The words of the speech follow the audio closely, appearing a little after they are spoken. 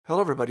Hello,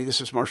 everybody. This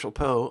is Marshall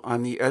Poe.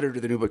 I'm the editor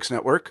of the New Books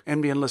Network.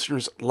 NBN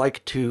listeners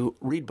like to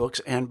read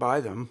books and buy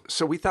them.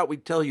 So we thought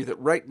we'd tell you that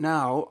right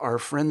now, our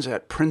friends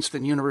at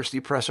Princeton University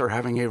Press are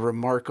having a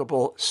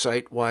remarkable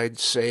site-wide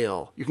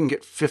sale. You can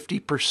get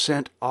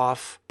 50%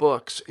 off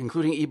books,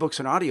 including ebooks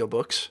and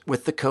audiobooks,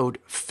 with the code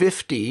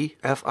 50,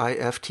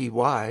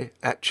 F-I-F-T-Y,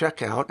 at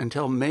checkout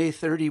until May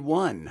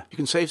 31. You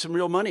can save some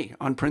real money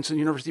on Princeton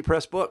University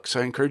Press books.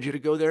 I encourage you to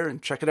go there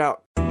and check it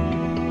out.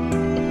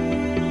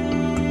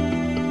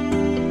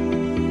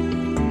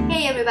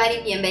 Hey everybody,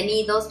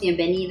 bienvenidos,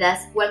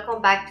 bienvenidas.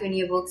 Welcome back to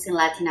New Books in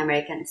Latin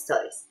American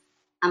Studies.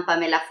 I'm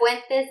Pamela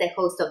Fuentes, the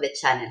host of the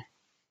channel.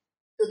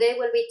 Today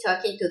we'll be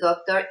talking to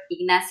Dr.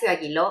 Ignacio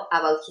Aguiló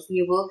about his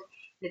new book,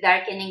 The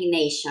Darkening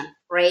Nation,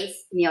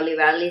 Race,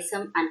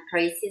 Neoliberalism, and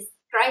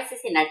Crisis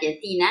in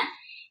Argentina.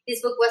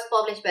 This book was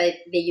published by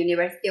the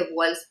University of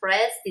Wales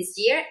Press this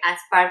year as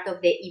part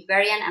of the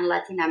Iberian and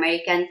Latin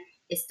American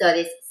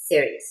Studies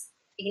series.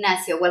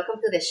 Ignacio, welcome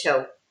to the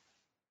show.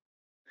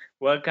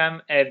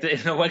 Welcome.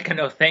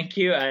 Thank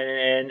you,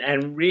 and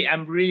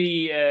I'm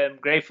really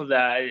grateful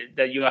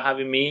that you are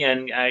having me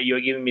and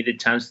you're giving me the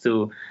chance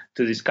to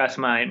discuss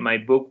my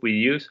book with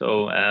you.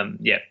 So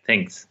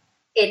thanks.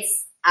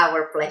 It's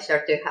our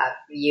pleasure to have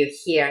you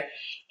here.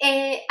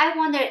 I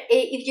wonder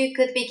if you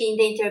could begin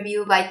the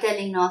interview by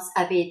telling us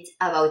a bit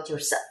about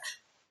yourself.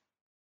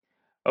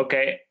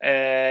 Okay.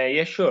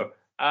 Yeah, sure.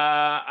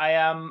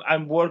 I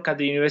work at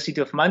the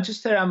University of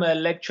Manchester. I'm a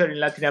lecturer in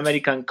Latin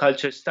American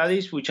Culture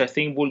Studies, which I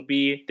think will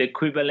be the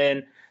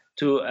equivalent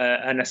to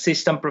an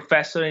assistant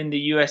professor in the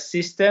US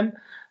system.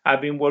 I've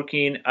been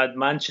working at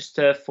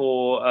Manchester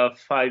for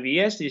 5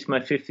 years. This is my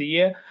 5th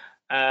year.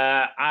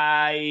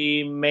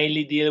 I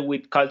mainly deal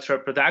with cultural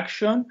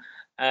production,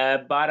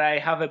 but I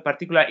have a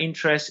particular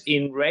interest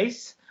in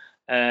race,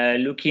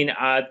 looking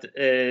at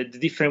the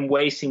different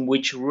ways in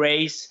which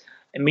race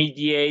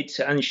mediates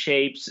and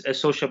shapes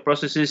social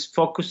processes,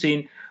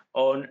 focusing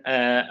on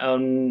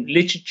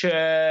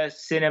literature,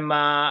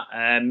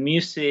 cinema,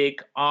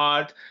 music,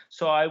 art.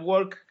 So I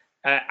work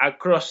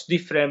across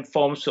different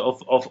forms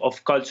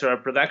of cultural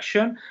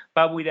production,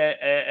 but with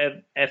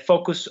a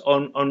focus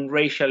on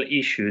racial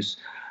issues.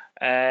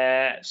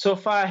 So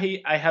far,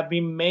 I have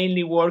been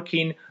mainly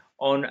working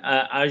on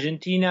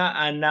Argentina,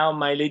 and now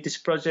my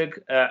latest project,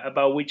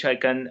 about which I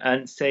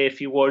can say a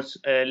few words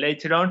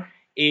later on,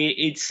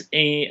 it's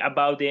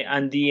about the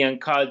Andean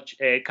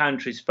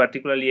countries,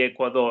 particularly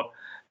Ecuador.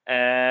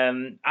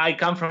 I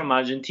come from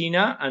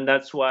Argentina, and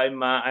that's why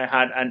I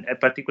had a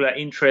particular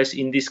interest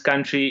in this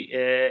country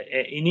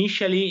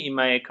initially in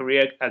my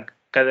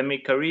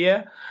academic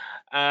career.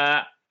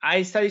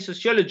 I studied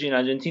sociology in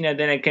Argentina,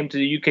 then I came to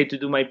the UK to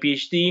do my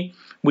PhD,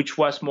 which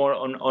was more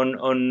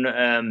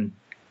on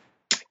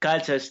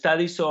cultural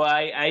studies. So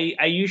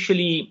I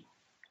usually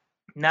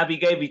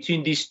navigate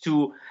between these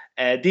two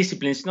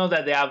disciplines. Not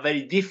that they are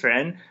very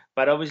different,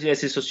 but obviously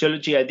as a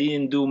sociology, I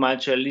didn't do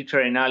much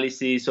literary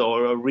analysis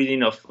or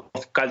reading of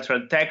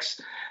cultural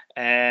texts.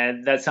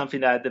 That's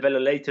something that I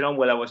developed later on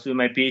while I was doing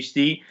my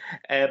PhD.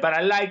 But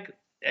I like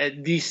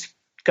this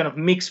kind of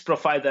mixed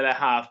profile that I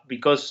have,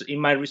 because in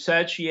my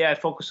research, I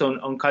focus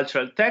on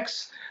cultural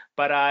texts,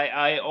 but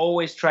I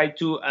always try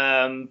to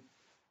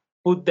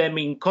put them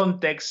in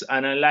context,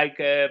 and I like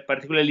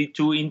particularly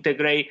to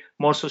integrate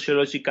more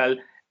sociological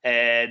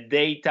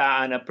data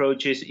and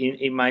approaches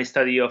in my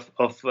study of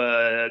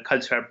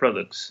cultural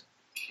products.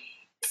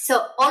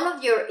 So all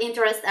of your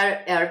interests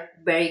are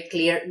very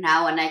clear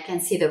now, and I can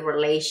see the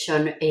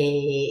relation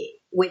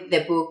with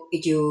the book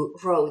you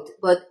wrote.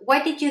 But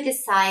why did you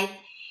decide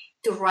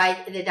to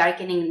write The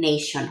Darkening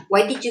Nation?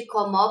 Why did you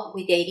come up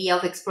with the idea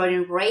of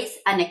exploring race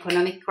and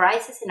economic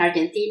crisis in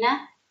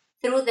Argentina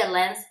through the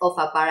lens of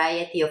a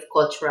variety of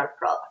cultural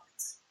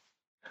products?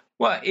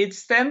 Well, it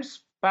stems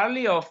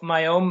partly of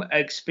my own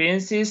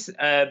experiences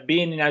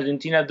being in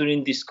Argentina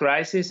during this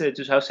crisis,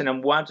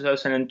 2001,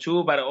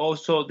 2002, but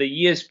also the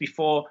years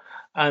before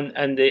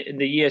and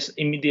the years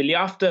immediately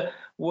after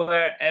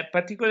were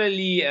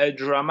particularly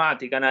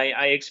dramatic, and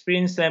I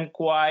experienced them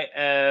quite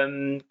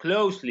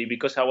closely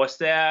because I was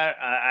there.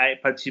 I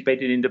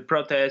participated in the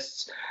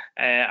protests.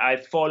 I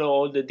follow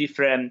all the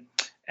different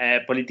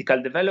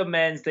political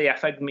developments. They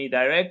affect me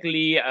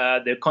directly.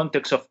 The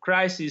context of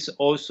crisis,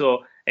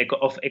 also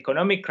of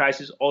economic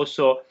crisis,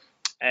 also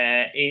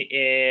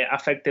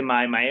affected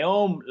my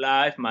own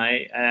life,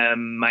 my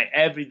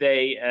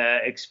everyday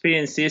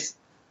experiences.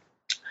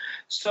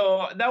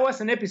 So that was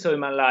an episode in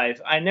my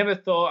life. I never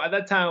thought at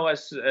that time I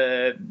was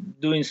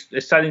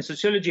studying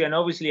sociology, and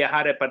obviously I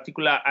had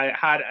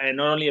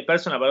not only a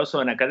personal but also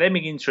an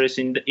academic interest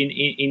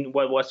in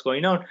what was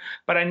going on.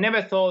 But I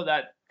never thought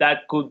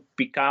that could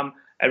become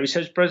a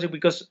research project,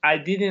 because I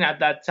didn't at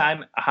that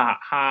time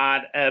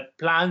had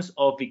plans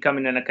of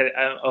becoming an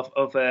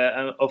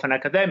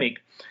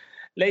academic.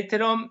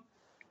 Later on,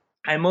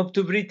 I moved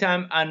to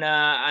Britain, and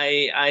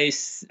I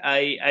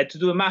to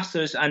do a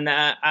master's, and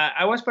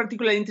I was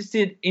particularly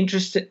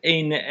interested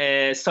in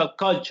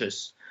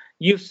subcultures,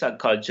 youth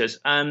subcultures,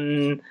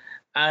 and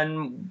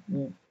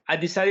I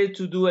decided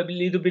to do a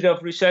little bit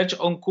of research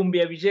on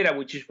cumbia villera,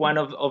 which is one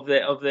of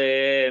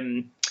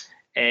the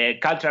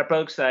cultural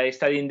products that I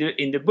study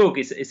in the book.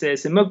 It's a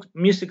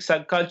music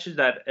subculture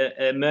that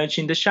emerged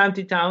in the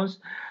shanty towns,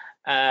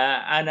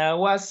 and I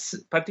was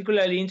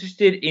particularly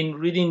interested in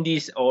reading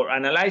this or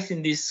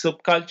analyzing this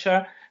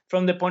subculture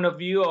from the point of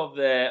view of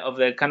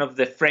the kind of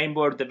the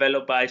framework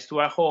developed by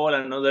Stuart Hall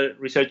and other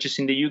researchers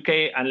in the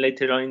UK and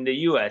later on in the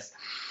US.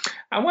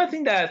 And one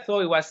thing that I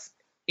thought was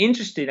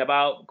interesting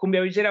about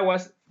cumbia villera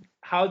was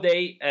how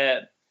they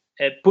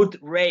put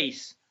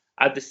race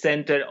at the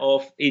center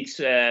of its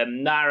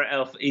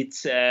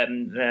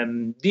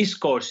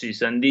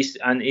discourses and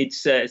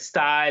its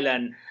style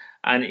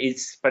and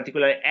its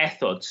particular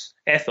ethos.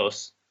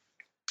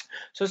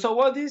 So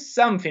what is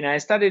something I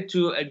started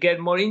to get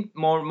more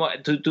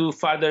to do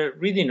further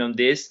reading on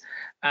this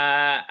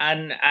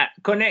and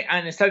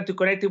started to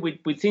connect it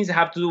with things that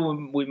have to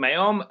do with my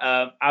own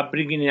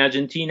upbringing in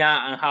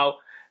Argentina and how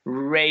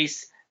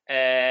race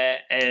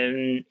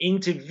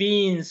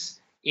intervenes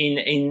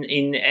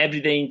in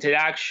everyday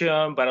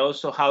interaction, but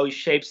also how it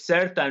shapes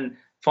certain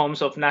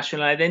forms of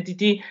national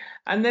identity.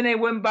 And then I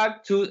went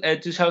back to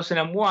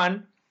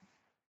 2001,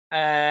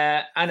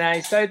 and I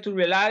started to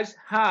realize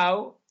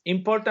how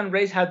important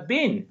race had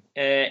been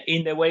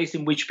in the ways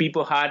in which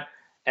people had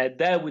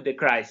dealt with the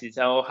crisis,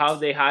 or how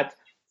they had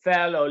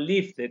felt or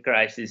lived the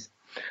crisis.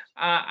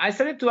 I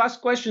started to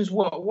ask questions: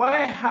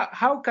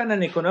 how can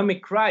an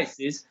economic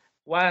crisis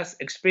was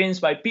experienced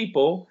by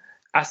people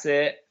as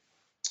a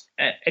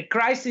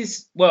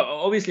crisis? Well,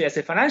 obviously as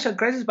a financial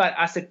crisis, but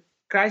as a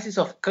crisis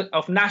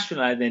of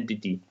national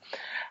identity,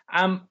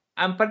 and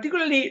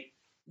particularly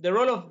the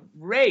role of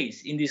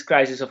race in this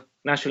crisis of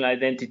national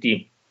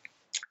identity.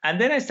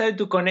 And then I started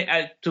to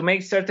connect to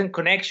make certain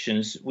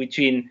connections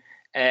between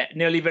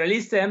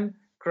neoliberalism,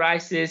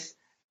 crisis,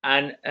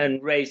 and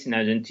race in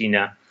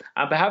Argentina.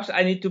 And perhaps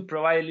I need to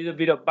provide a little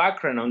bit of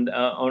background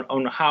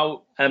on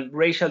how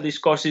racial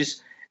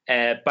discourses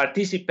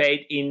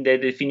participate in the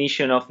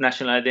definition of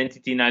national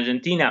identity in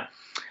Argentina.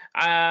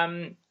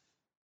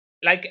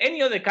 Like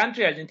any other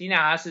country, Argentina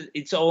has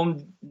its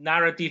own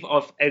narrative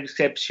of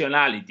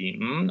exceptionality.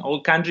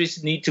 All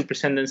countries need to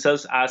present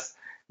themselves as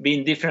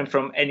being different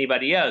from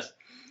anybody else.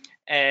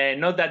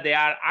 Not that they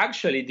are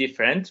actually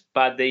different,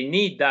 but they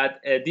need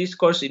that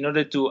discourse in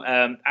order to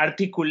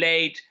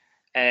articulate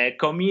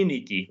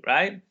community,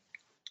 right?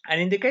 And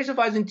in the case of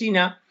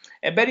Argentina,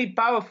 a very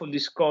powerful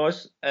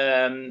discourse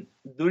during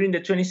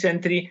the 20th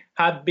century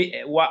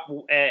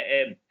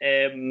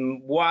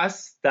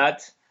was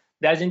that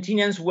the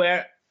Argentinians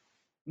were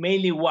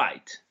mainly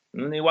white.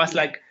 It was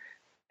like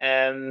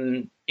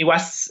it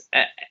was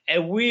a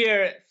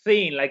weird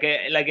thing, like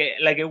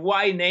a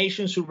white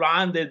nation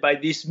surrounded by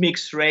these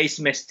mixed race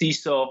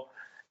mestizo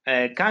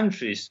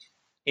countries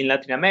in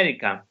Latin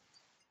America.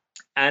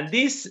 And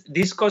this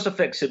discourse of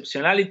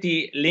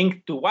exceptionality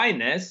linked to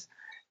whiteness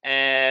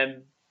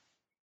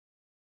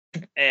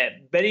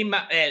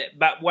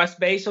but was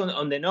based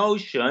on the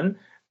notion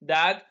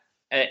that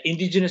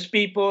indigenous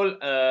people,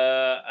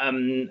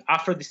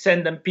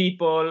 Afro-descendant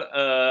people,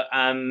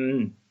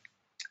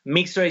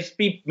 mixed race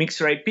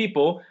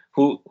people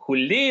who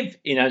live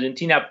in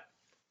Argentina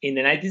in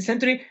the 19th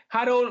century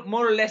had all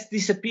more or less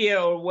disappeared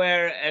or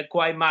were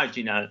quite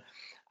marginal,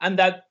 and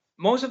that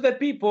most of the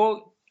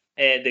people,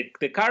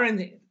 the current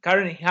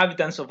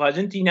inhabitants of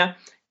Argentina,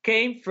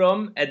 came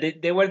from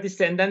they were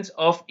descendants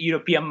of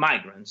European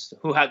migrants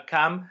who had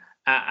come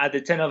at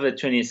the turn of the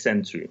 20th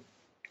century.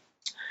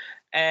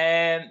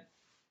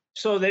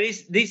 So there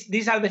is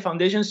these are the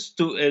foundations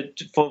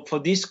for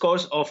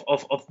discourse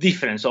of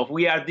difference. Of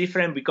we are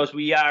different because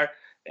we are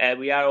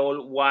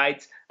all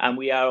white and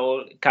we are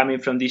all coming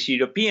from these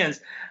Europeans.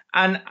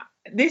 And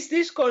this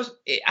discourse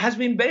has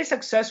been very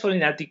successful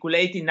in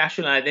articulating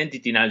national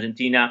identity in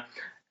Argentina,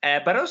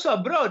 but also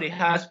abroad it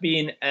has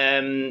been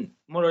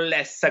more or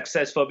less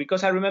successful,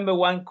 because I remember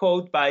one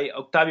quote by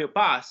Octavio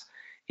Paz.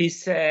 He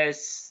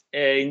says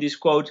in this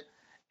quote,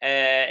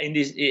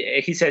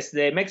 he says,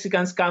 the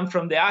Mexicans come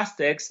from the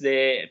Aztecs,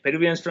 the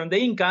Peruvians from the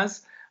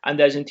Incas, and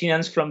the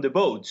Argentinians from the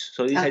boats.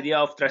 So this idea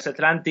of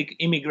transatlantic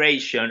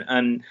immigration.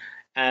 And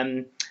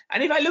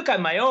if I look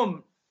at my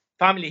own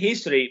family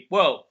history,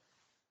 well,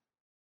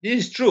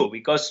 this is true,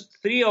 because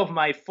 3 of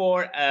my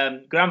 4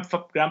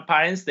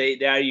 grandparents, they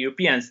are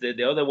Europeans.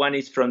 The other one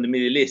is from the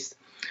Middle East.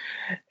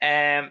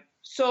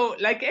 So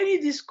like any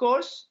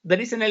discourse,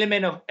 there is an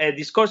element of a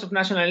discourse of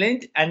national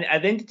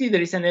identity.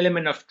 There is an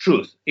element of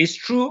truth. It's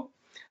true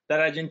that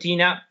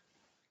Argentina,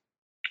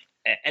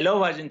 a lot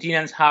of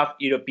Argentinians have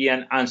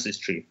European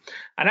ancestry.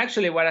 And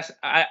actually what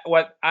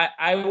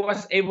I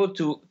was able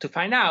to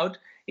find out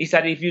is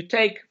that if you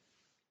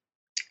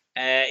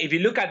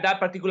look at that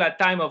particular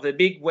time of the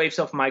big waves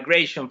of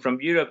migration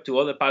from Europe to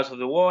other parts of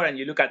the world, and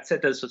you look at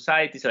settled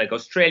societies like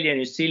Australia,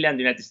 New Zealand,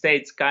 the United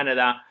States,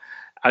 Canada,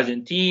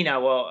 Argentina,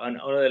 and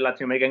other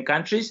Latin American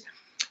countries,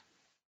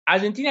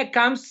 Argentina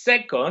comes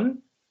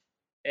second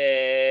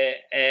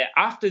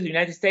after the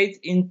United States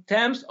in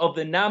terms of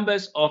the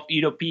numbers of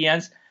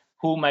Europeans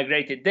who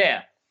migrated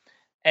there.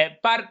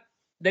 But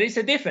there is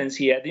a difference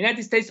here. The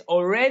United States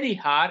already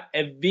had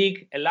a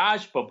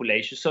large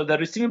population, so the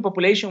receiving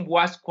population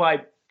was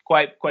quite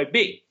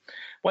big.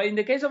 While in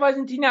the case of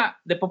Argentina,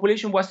 the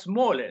population was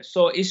smaller.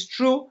 So it's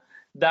true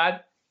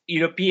that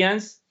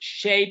Europeans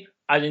shaped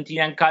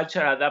Argentinian culture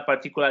at that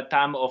particular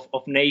time of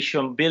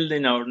nation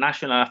building or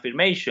national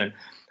affirmation.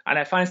 And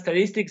I find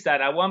statistics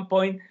that at one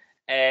point,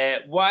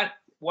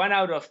 one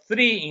out of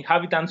 3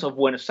 inhabitants of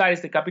Buenos Aires,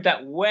 the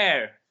capital,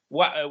 were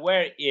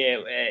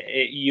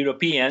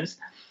Europeans.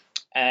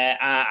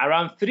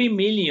 Around 3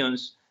 million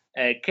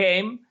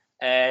came.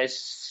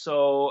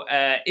 So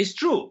it's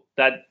true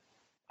that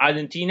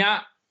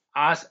Argentina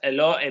has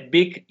a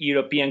big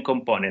European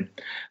component.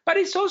 But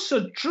it's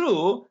also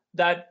true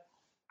that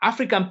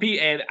African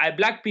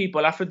black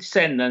people,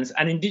 Afro-descendants,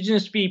 and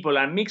indigenous people,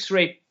 and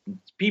mixed-race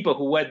people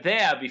who were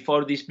there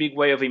before this big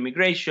wave of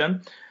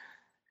immigration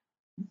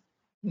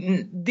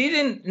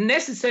didn't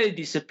necessarily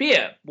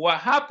disappear. What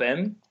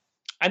happened,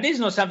 and this is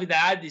not something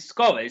that I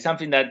discovered, it's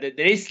something that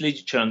there is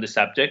literature on the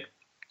subject.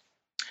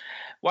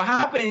 What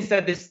happened is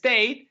that the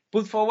state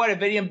put forward a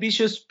very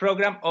ambitious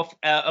program of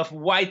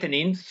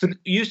whitening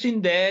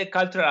using the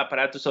cultural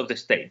apparatus of the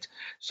state.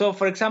 So,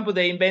 for example,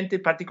 they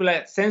invented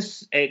particular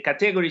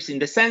categories in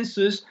the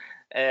census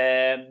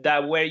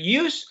that were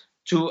used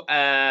to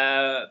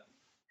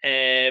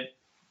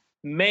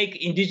make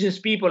indigenous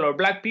people or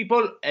black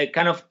people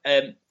kind of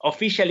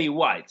officially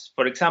whites.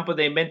 For example,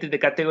 they invented the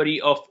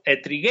category of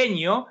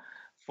trigueño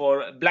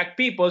for black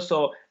people.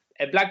 So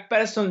a black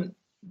person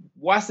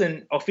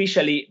wasn't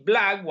officially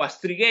black, was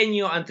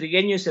trigueño, and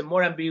trigueño is a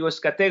more ambiguous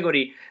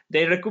category.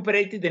 They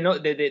recuperated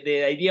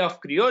the idea of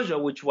criollo,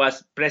 which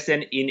was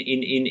present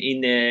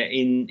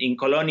in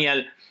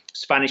colonial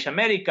Spanish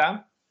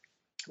America,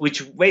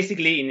 which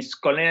basically in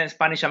colonial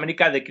Spanish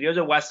America, the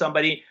criollo was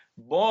somebody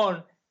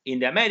born in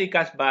the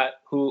Americas, but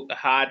who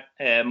had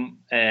a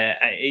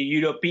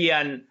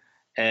European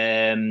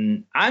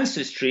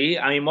ancestry.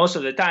 I mean, most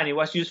of the time it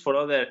was used for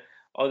other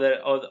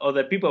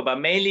people, but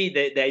mainly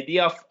the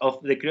idea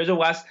of the criollo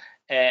was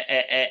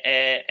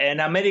an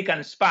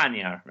American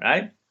Spaniard,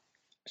 right?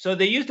 So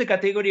they used the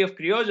category of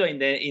criollo in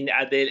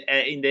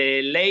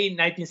the late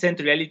 19th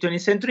century, early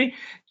 20th century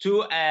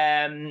to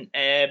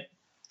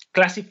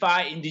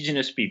classify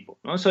indigenous people.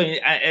 No? So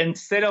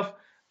instead of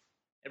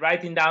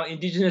writing down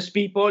indigenous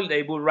people,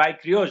 they would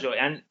write criollo,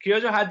 and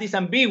criollo had this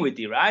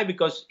ambiguity, right?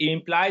 Because it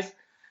implies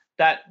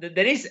that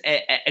there is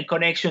a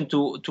connection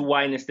to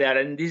whiteness there.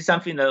 And this is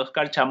something that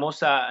Oscar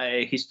Chamosa,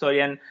 a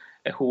historian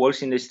who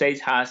works in the States,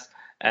 has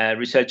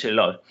researched a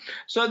lot.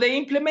 So they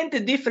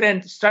implemented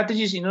different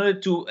strategies in order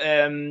to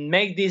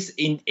make this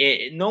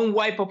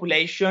non-white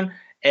population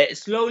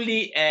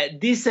slowly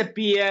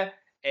disappear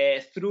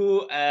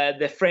through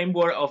the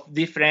framework of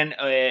different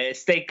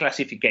state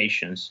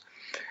classifications.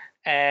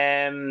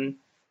 And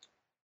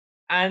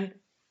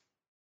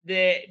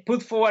they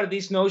put forward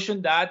this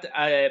notion that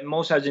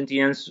most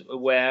Argentinians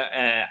were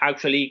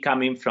actually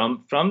coming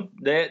from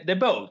the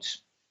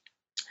boats.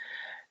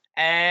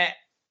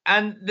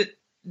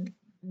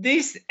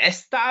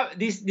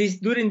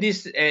 During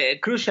this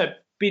crucial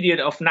period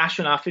of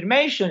national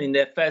affirmation in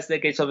the first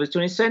decades of the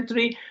 20th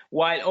century,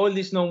 while all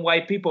these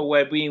non-white people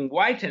were being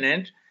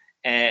whitened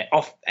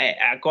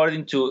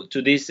according to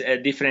these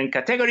different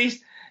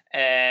categories,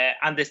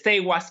 and the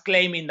state was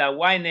claiming that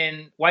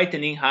whitening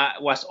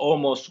was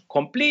almost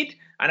complete,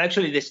 and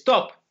actually they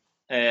stopped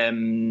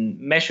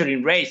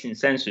measuring race in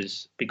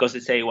census because they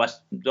say it was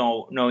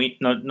not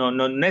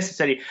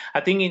necessary.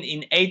 I think in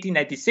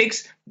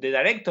 1896, the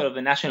director of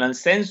the national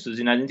census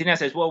in Argentina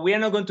says, well, we are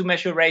not going to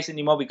measure race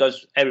anymore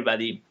because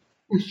everybody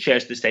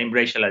shares the same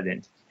racial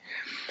identity.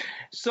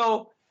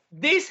 So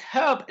this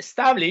helped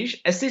establish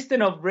a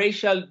system of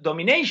racial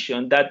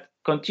domination that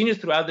continues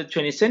throughout the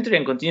 20th century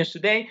and continues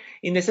today,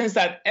 in the sense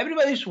that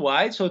everybody's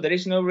white, so there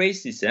is no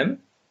racism,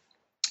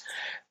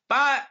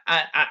 but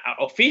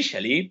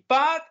officially,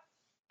 but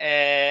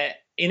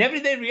in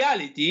everyday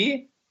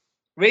reality,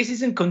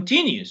 racism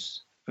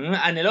continues,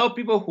 and a lot of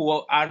people who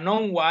are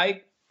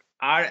non-white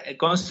are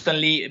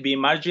constantly being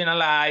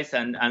marginalized,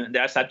 and they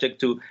are subject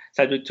to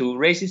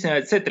racism,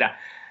 etc.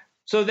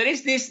 So there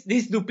is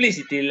this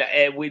duplicity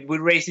with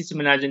racism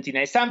in Argentina.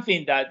 It's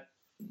something that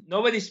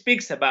nobody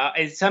speaks about.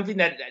 It's something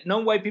that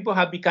non-white people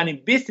have become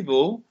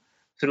invisible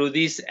through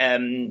this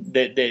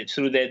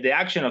through the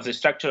action of the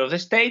structure of the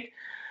state,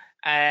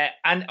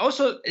 and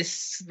also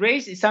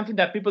race is something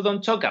that people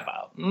don't talk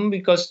about,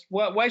 because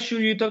why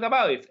should you talk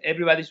about it if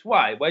everybody's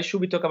white? Why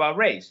should we talk about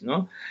race?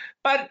 No,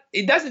 but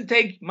it doesn't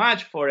take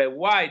much for a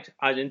white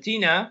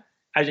Argentinian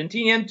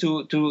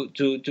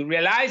to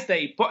realize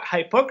the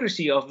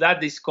hypocrisy of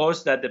that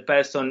discourse that the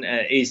person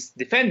is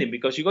defending,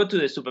 because you go to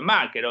the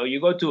supermarket, or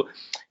you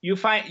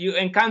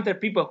encounter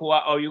people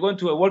or you go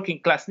to a working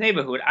class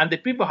neighborhood, and the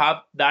people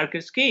have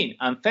darker skin,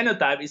 and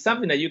phenotype is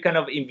something that you kind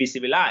of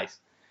invisibilize.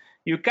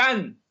 You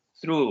can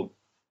through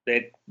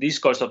the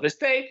discourse of the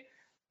state,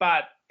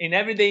 but in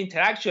everyday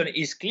interaction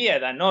it's clear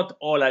that not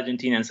all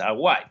Argentinians are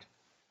white.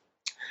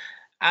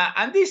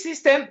 And this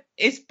system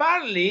is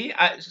partly,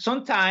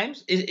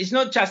 sometimes, it's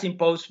not just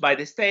imposed by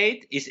the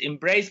state, it's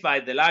embraced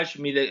by the large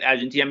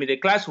Argentine middle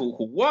class who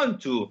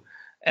want to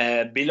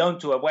belong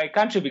to a white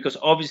country, because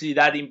obviously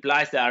that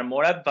implies they are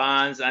more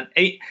advanced.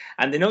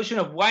 And the notion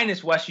of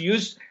whiteness was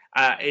used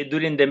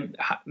during the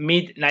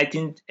mid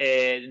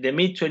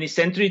 20th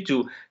century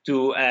to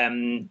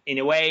in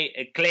a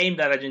way claim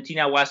that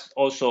Argentina was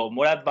also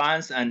more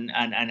advanced and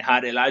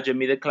had a larger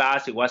middle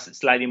class. It was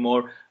slightly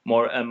more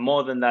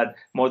than that,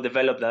 more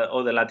developed than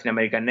other Latin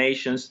American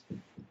nations.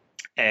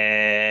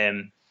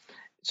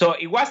 So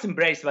it was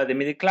embraced by the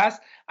middle class,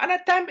 and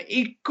at times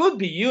it could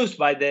be used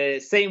by the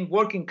same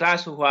working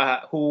class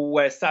who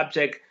were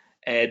subject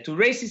to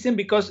racism,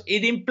 because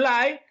it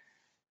implied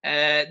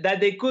that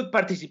they could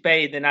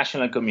participate in the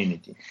national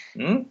community.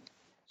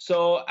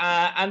 So,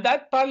 and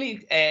that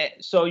partly,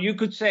 so you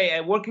could say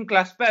a working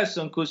class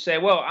person could say,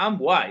 well, I'm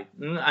white,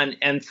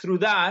 and through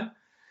that,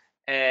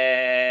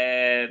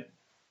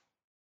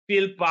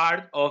 feel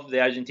part of the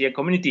Argentine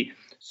community.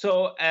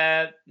 So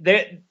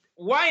the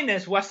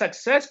whiteness was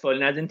successful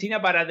in Argentina,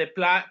 but at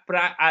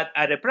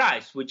a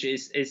price, which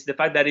is the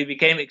fact that it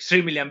became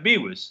extremely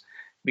ambiguous,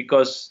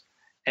 because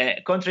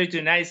contrary to the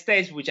United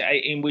States,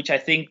 in which I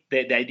think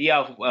the idea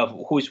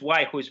of who is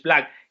white, who is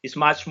black is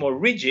much more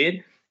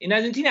rigid, in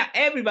Argentina,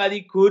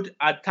 everybody could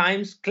at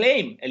times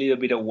claim a little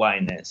bit of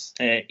whiteness,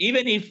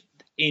 even if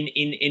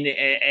in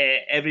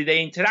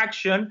everyday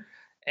interaction,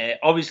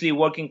 obviously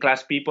working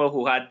class people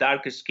who had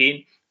darker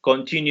skin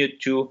continued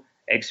to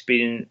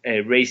experience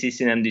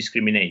racism and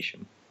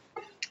discrimination.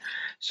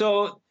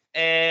 So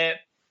I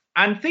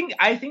think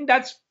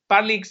that's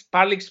partly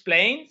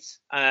explains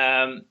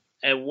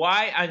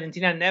why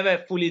Argentina never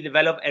fully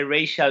developed a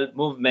racial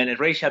movement, a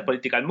racial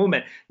political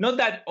movement. Not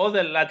that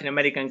other Latin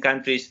American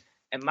countries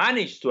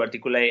managed to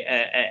articulate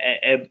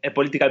a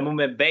political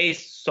movement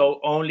based so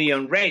only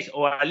on race,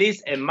 or at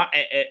least a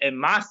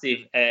mass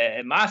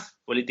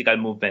political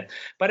movement.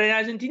 But in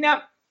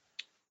Argentina,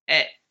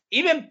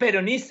 even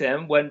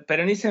Peronism, when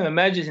Peronism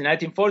emerges in the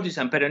 1940s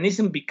and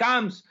Peronism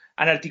becomes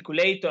an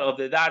articulator of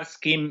the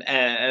dark-skinned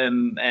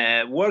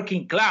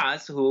working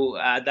class who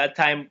at that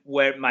time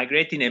were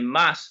migrating en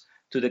masse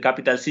to the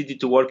capital city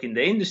to work in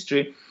the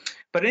industry,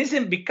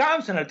 Peronism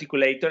becomes an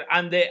articulator,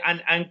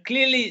 and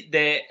clearly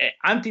the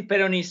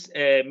anti-Peronist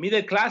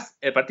middle class,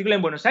 particularly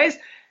in Buenos Aires,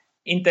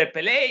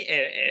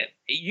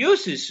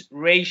 uses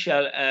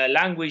racial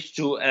language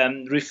to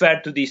refer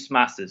to these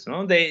masses.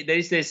 No? There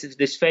is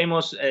this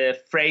famous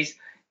phrase,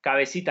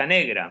 cabecita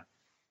negra,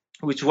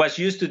 which was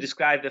used to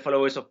describe the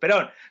followers of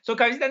Perón. So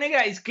cabecita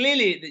negra is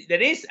clearly,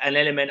 there is an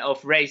element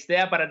of race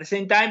there, but at the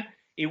same time,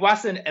 it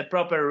wasn't a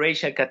proper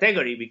racial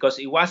category, because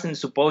it wasn't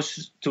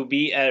supposed to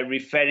be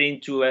referring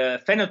to a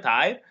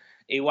phenotype.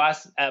 It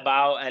was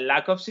about a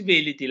lack of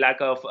civility, lack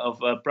of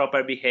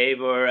proper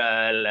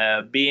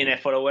behavior, being a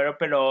follower of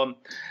Perón.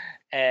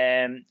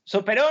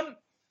 So Perón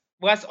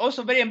was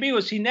also very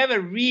ambiguous. He never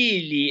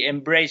really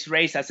embraced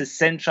race as a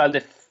central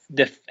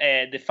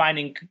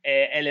defining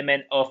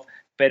element of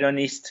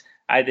Peronist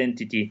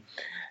identity.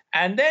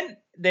 And then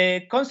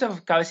the concept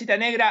of cabecita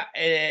negra,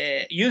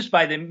 used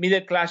by the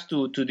middle class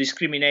to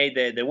discriminate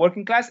the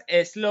working class,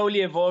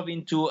 slowly evolved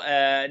into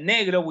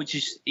negro, which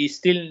is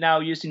still now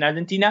used in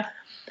Argentina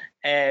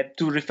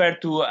to refer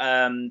to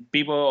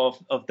people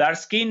of dark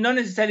skin, not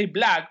necessarily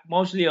black.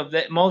 Most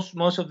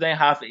of them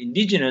have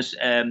indigenous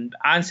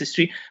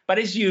ancestry, but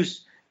it's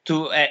used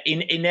to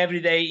in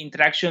everyday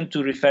interaction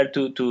to refer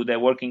to the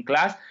working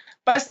class.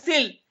 But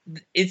still,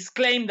 it's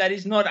claimed that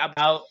it's not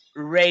about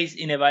race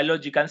in a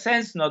biological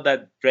sense. Not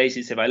that race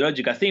is a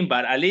biological thing,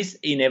 but at least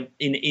in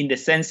the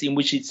sense in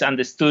which it's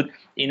understood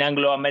in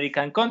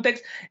Anglo-American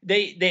context,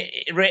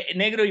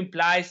 negro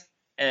implies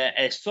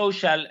a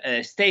social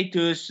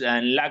status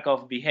and lack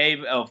of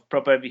behavior, of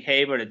proper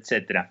behavior,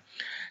 etc.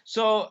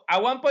 So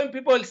at one point,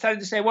 people started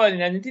to say, well,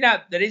 in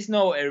Argentina, there is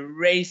no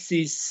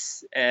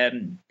racist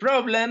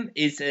problem.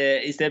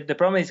 The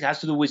problem has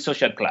to do with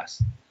social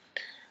class.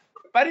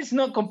 But it's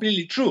not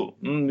completely true,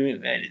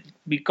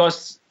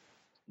 because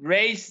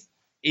race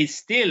is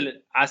still,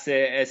 as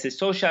a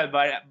social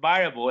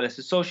variable, as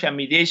a social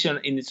mediation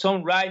in its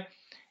own right,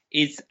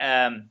 it's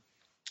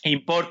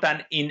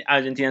important in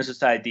Argentine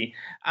society.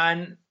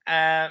 And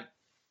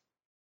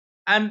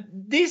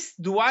this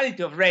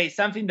duality of race,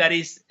 something that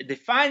is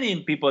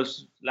defining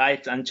people's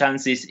lives and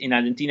chances in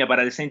Argentina, but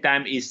at the same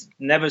time is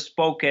never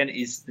spoken,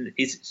 is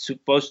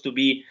supposed to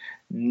be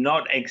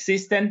not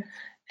existent,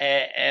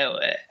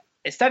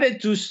 started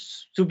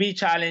to be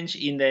challenged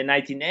in the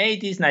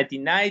 1980s,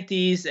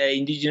 1990s.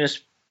 Indigenous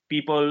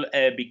people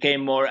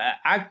became more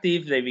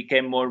active. They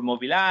became more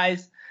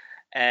mobilized.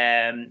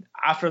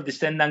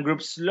 Afro-descendant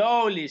groups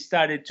slowly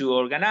started to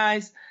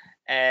organize.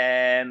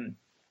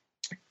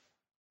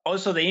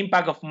 Also, the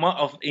impact of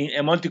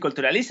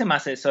multiculturalism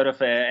as a sort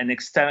of an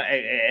external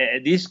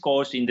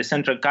discourse in the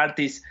Central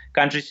countries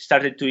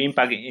started to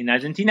impact in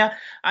Argentina.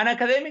 And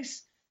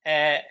academics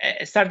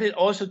started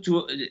also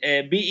to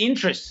be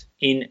interested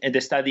in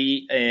the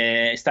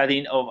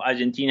studying of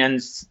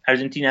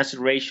Argentina's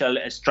racial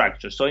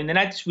structure. So in the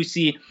 90s, we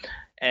see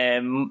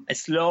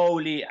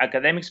slowly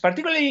academics,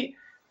 particularly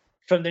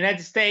from the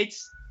United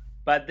States,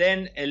 but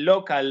then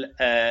local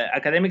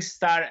academics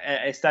start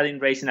studying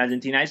race in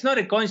Argentina. It's not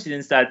a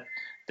coincidence that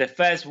the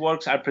first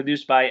works are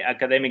produced by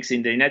academics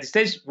in the United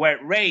States, where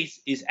race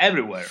is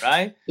everywhere,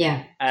 right?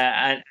 Yeah.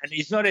 And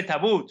it's not a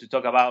taboo to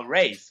talk about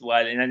race.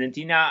 While in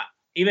Argentina,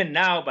 even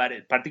now, but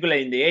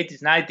particularly in the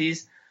 80s,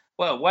 90s,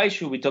 well, why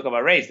should we talk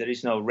about race? There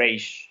is no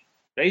race.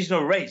 There is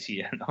no race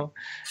here, no?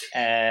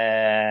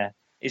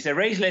 It's a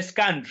raceless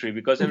country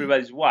because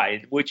everybody's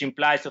white, which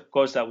implies, of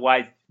course, that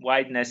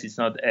whiteness is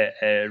not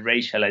a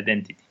racial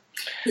identity.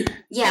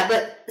 Yeah,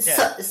 but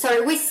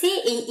so we see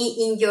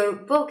in your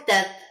book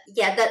that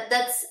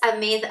that's a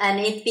myth, and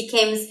it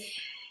became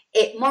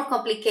more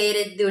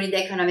complicated during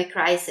the economic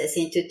crisis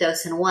in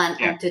 2001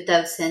 and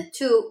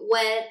 2002,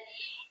 when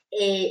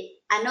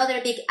another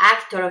big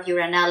actor of your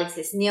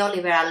analysis,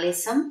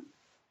 neoliberalism,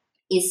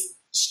 is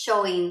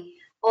showing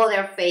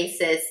other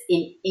faces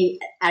in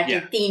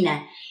Argentina.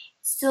 Yeah.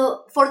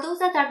 So for those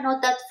that are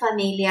not that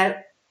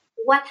familiar,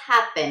 what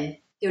happened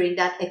during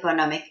that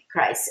economic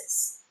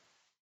crisis?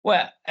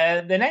 Well,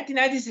 the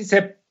 1990s is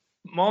a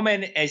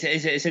moment,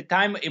 is a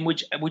time in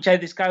which I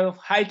describe of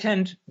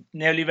heightened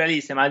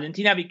neoliberalism.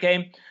 Argentina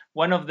became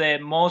one of the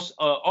most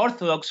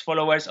orthodox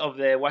followers of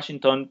the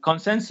Washington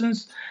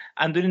Consensus,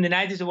 and during the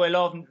 90s there were a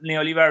lot of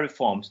neoliberal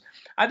reforms.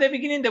 At the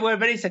beginning, they were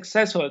very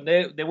successful.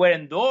 They were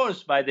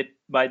endorsed by the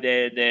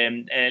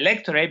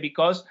electorate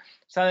because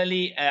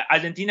suddenly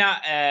Argentina,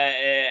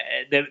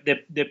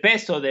 the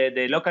peso,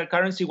 the local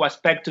currency, was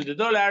pegged to the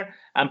dollar,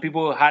 and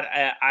people had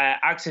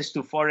access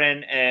to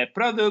foreign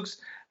products,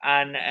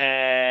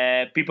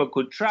 and people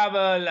could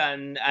travel,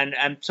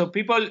 and so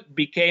people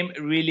became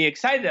really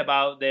excited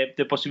about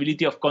the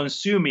possibility of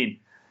consuming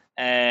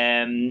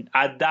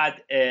at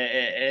that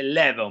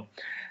level.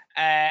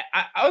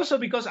 Also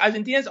because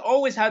Argentinians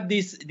always had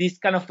this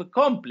kind of a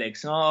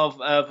complex, of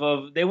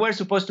they were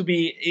supposed to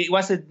be, it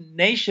was a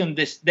nation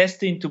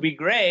destined to be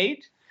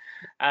great.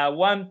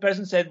 One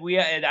person said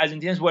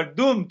Argentinians were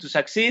doomed to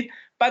succeed,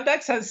 but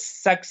that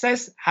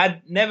success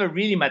had never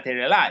really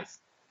materialized.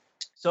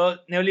 So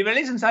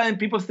neoliberalism, suddenly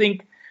people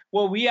think,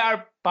 well, we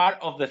are part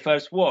of the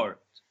first world,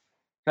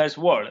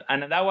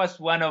 and that was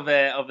one of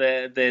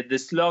the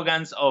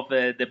slogans of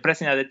the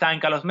president at the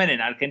time, Carlos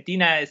Menem.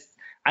 Argentina es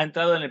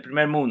entrado en el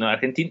primer mundo.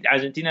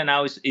 Argentina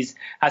now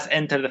has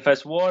entered the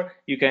first world.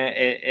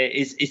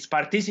 Is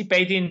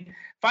participating.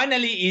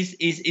 Finally,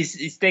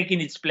 is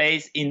taking its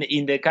place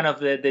in the kind of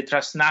the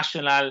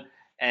transnational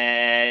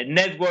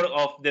network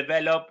of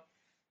developed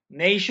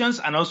nations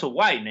and also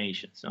white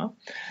nations. No?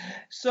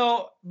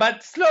 So,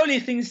 but slowly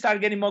things start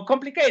getting more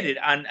complicated,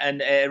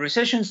 and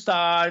recession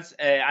starts,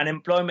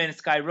 unemployment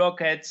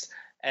skyrockets,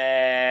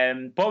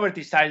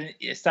 poverty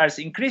starts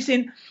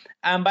increasing,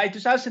 and by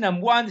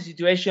 2001 the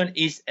situation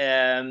is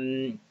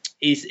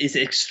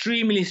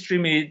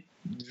extremely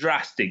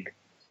drastic.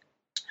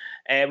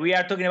 We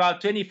are talking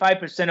about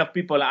 25% of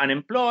people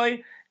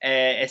unemployed,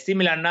 a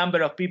similar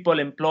number of people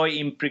employed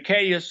in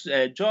precarious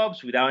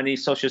jobs without any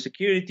social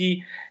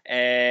security.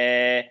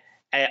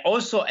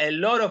 Also, a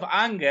lot of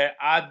anger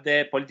at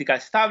the political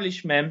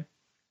establishment.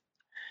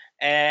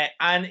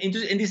 And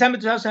in December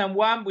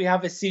 2001, we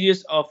have a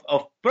series of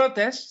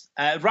protests,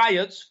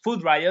 riots,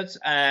 food riots.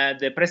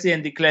 The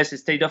president declares a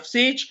state of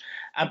siege,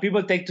 and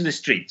people take to the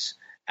streets.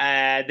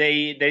 There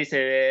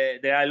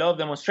are a lot of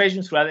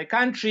demonstrations throughout the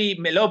country.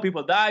 A lot of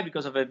people die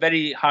because of a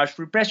very harsh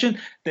repression.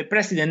 The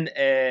president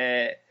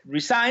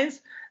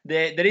resigns.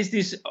 There is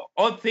this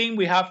odd thing.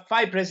 We have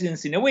 5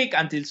 presidents in a week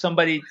until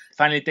somebody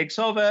finally takes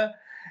over.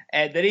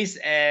 There is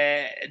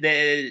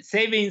the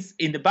savings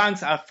in the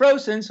banks are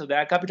frozen, so there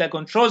are capital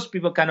controls.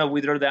 People cannot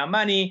withdraw their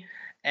money.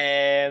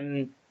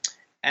 The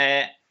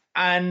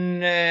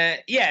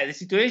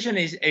situation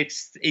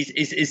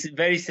is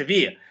very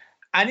severe.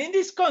 And in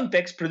this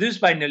context, produced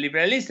by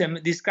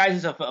neoliberalism, this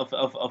crisis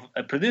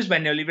produced by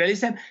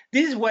neoliberalism,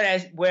 this is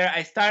where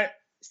I start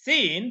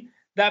seeing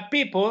that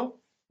people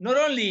not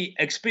only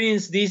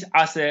experience this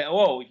as the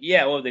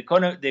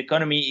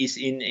economy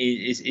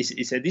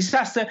is a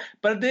disaster,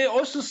 but they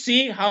also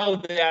see how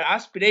their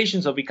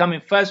aspirations of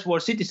becoming first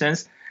world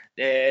citizens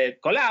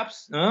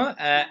collapse,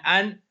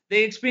 and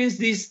they experience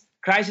this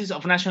crisis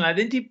of national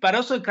identity, but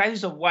also a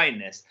crisis of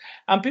whiteness.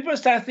 And people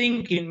start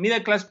thinking,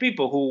 middle-class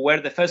people who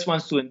were the first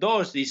ones to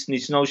endorse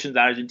this notion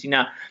that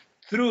Argentina,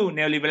 through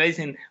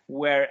neoliberalism,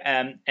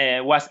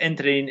 was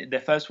entering the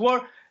first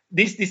war.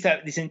 These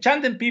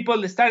disenchanted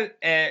people start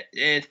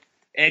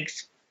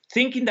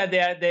thinking that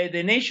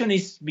the nation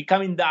is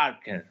becoming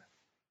darker.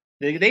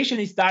 The nation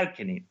is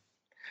darkening.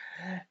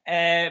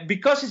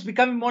 Because it's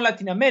becoming more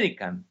Latin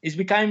American. It's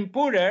becoming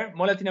poorer,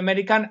 more Latin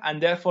American,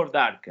 and therefore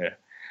darker.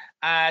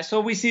 So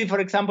we see, for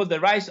example, the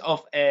rise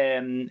of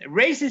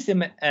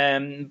racism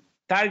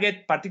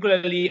target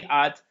particularly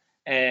at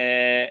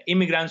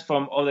immigrants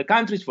from other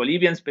countries,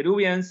 Bolivians,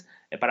 Peruvians,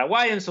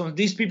 Paraguayans. So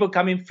these people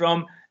coming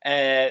from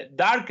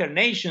darker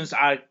nations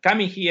are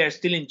coming here,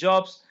 stealing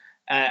jobs,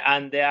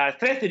 and they are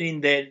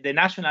threatening the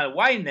national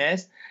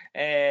whiteness,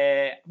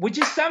 which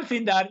is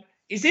something that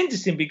is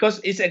interesting because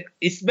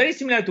it's very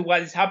similar to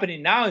what is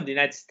happening now in the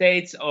United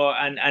States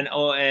and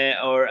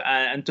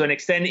to an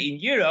extent in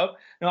Europe.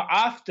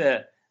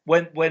 After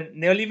when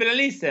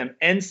neoliberalism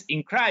ends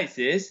in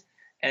crisis,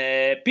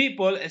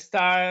 people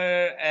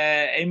start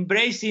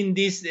embracing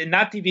this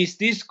nativist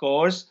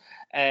discourse,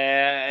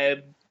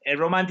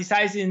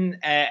 romanticizing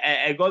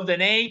a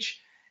golden age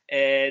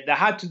that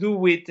had to do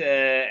with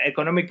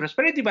economic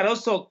prosperity, but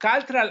also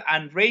cultural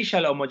and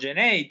racial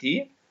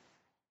homogeneity.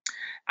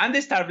 And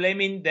they start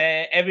blaming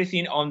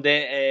everything on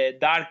the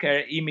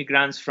darker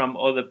immigrants from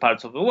other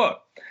parts of the world.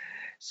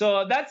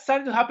 So that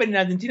started to happen in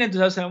Argentina in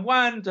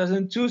 2001,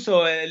 2002, so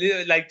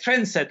like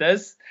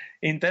trendsetters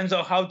in terms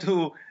of how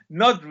to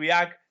not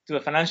react to a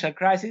financial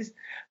crisis.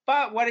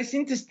 But what is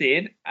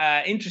interesting,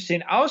 I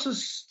also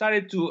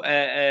started to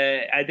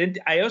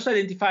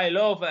identify a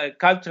lot of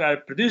cultural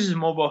producers,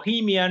 more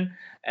bohemian,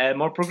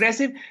 more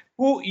progressive,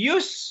 who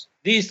use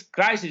this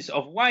crisis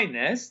of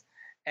whiteness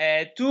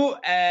to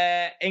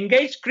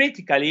engage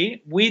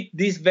critically with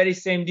this very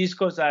same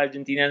discourse that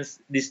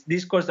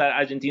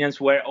Argentinians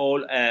were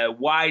all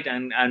white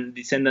and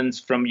descendants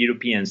from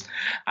Europeans,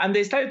 and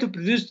they started to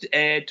produce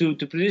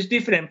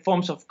different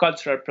forms of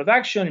cultural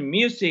production in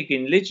music,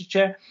 in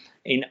literature,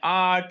 in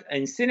art,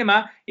 in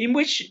cinema, in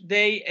which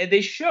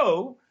they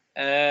show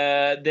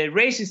the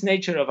racist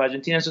nature of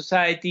Argentinian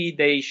society.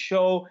 They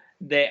show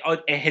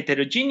a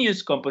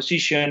heterogeneous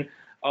composition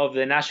of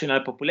the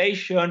national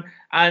population,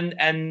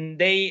 and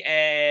they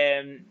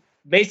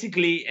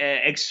basically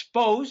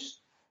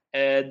expose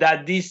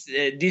that this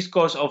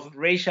discourse of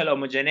racial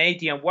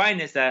homogeneity and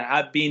whiteness that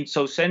had been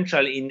so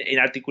central in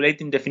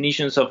articulating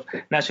definitions of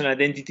national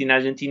identity in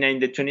Argentina in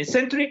the 20th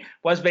century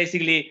was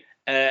basically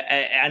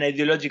an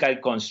ideological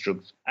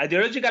construct.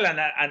 Ideological and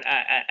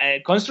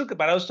a construct,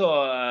 but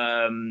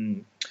also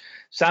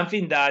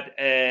something that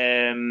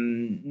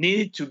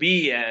needed to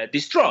be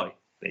destroyed,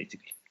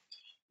 basically.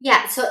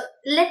 Yeah, so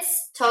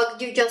let's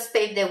talk. You just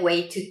paved the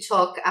way to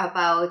talk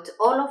about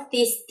all of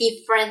these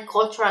different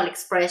cultural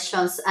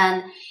expressions.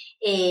 And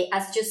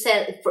as you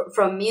said,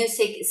 from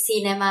music,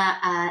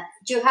 cinema,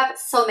 you have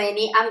so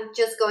many. I'm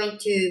just going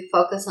to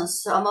focus on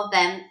some of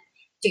them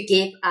to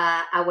give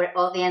our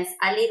audience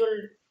a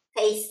little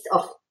taste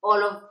of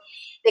all of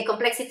the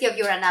complexity of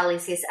your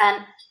analysis.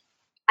 And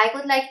I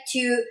would like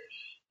to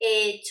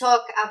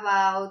talk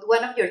about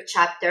one of your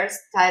chapters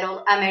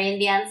titled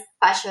Amerindians,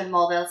 Fashion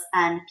Models,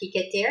 and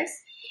Picketeers,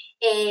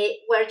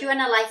 where you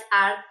analyze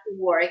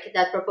artwork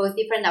that propose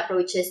different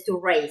approaches to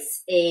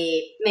race,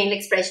 mainly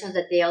expressions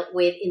that deal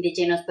with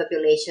indigenous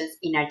populations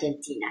in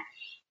Argentina.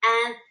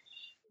 And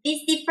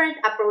these different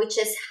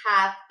approaches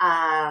have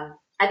a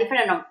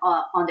different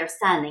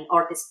understanding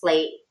or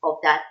display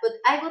of that. But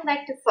I would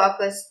like to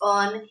focus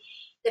on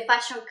the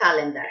fashion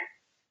calendar.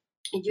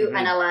 You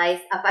analyze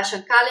a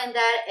fashion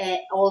calendar,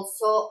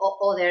 also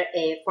other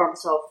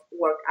forms of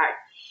work art.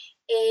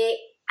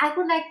 I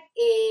would like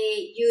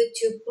you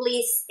to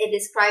please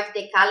describe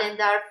the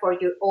calendar for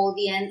your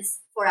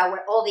audience, for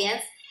our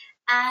audience,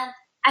 and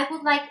I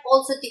would like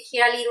also to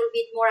hear a little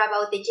bit more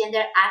about the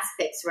gender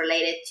aspects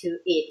related to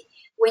it.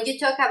 When you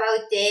talk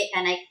about the,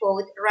 and I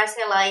quote,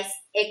 racialized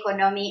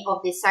economy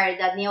of desire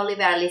that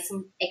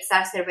neoliberalism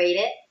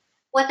exacerbated,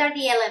 what are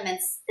the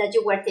elements that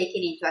you were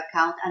taking into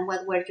account, and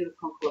what were your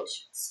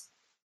conclusions?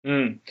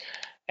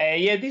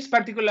 This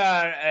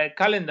particular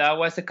calendar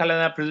was a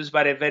calendar produced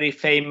by a very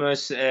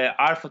famous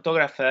art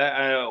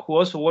photographer who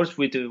also works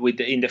with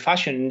in the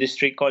fashion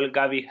industry, called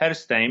Gaby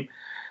Herstein.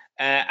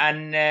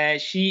 And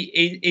she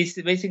is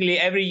basically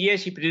every year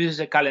she produces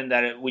a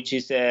calendar which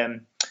is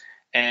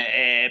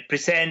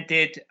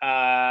presented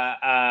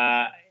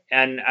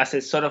and as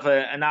a sort of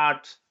an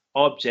art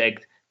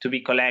object to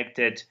be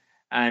collected.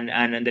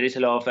 And there is a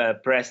lot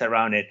of press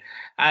around it.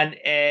 And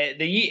in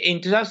the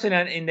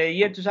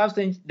year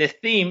 2000, the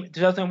theme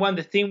 2001,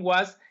 the theme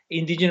was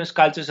indigenous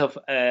cultures of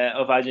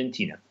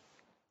Argentina.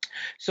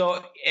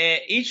 So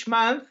each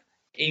month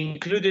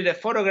included a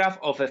photograph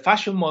of a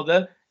fashion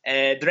model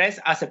dressed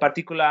as a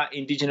particular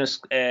indigenous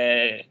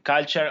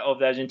culture of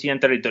the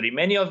Argentinian territory.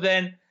 Many of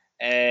them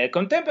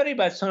contemporary,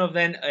 but some of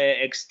them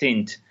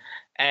extinct.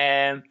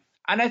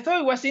 And I thought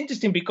it was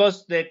interesting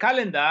because the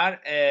calendar,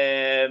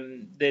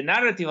 the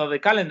narrative of the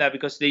calendar,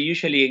 because they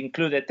usually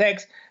include the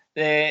text,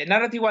 the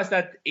narrative was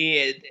that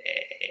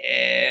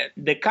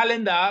the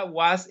calendar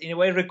was in a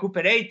way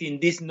recuperating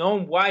this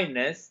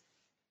non-whiteness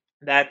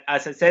that,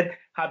 as I said,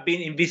 have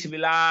been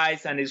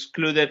invisibilized and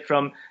excluded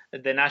from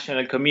the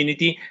national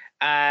community.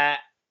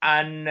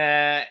 And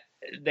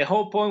the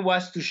whole point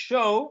was to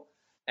show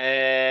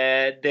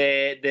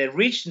the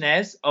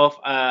richness of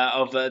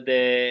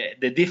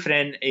the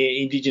different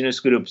indigenous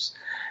groups,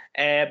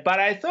 but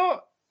I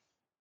thought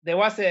there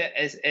was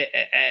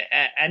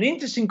an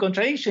interesting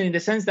contradiction in the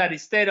sense that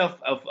instead of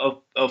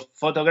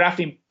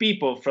photographing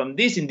people from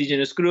these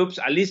indigenous groups,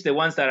 at least the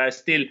ones that are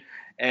still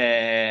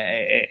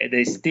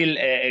they still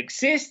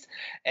exist,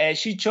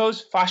 she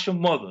chose fashion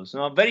models,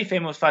 very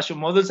famous fashion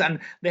models, and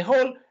the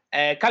whole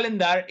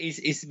calendar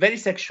is very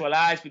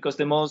sexualized because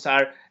the models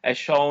are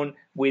shown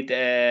with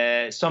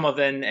some of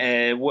them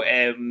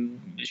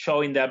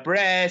showing their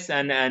breasts,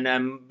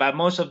 but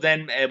most of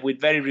them with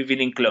very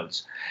revealing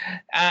clothes.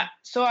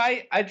 So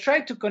I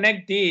tried to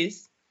connect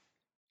this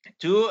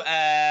to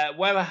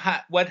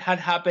what had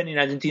happened in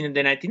Argentina in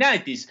the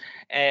 1990s.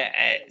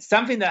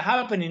 Something that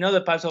happened in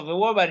other parts of the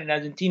world, but in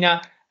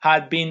Argentina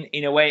had been,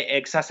 in a way,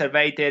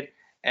 exacerbated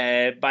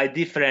by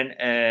different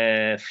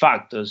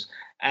factors.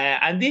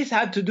 And this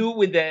had to do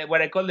with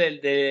what I call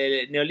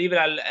the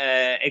neoliberal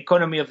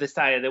economy of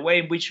desire, the way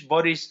in which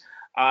bodies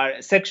are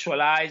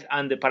sexualized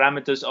and the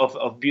parameters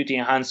of beauty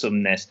and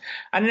handsomeness.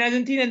 And in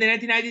Argentina in the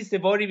 1990s, the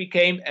body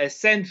became a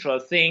central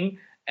thing.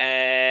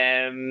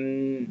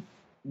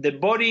 The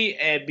body,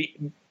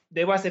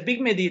 there was a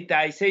big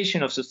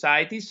mediatization of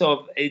society.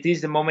 So it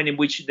is the moment in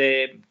which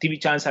the TV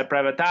channels are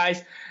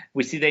privatized.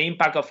 We see the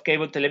impact of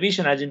cable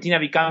television. Argentina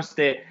becomes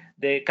the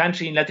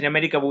country in Latin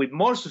America with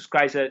more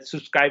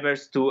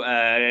subscribers to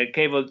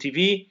cable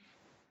TV.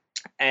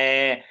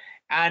 And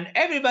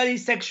everybody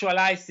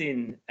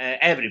sexualizing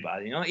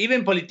everybody,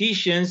 even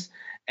politicians.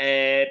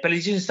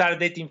 Politicians are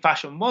dating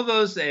fashion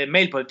models,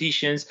 male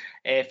politicians.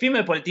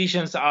 Female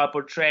politicians are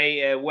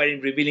portrayed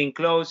wearing revealing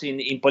clothes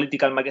in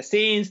political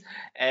magazines.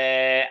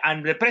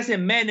 And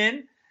President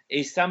Menem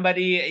is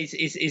somebody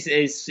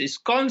is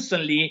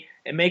constantly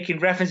making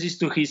references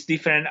to his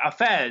different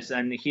affairs,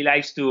 and he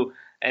likes to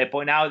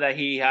point out that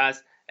he had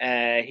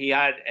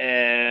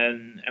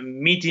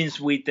meetings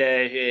with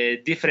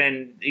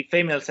different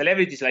female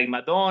celebrities like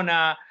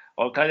Madonna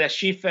or Claudia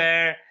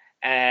Schiffer.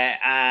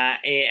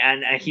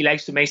 And he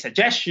likes to make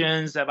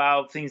suggestions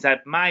about things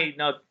that might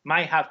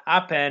have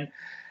happened.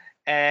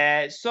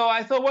 So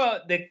I thought,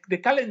 well, the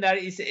calendar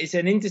is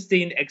an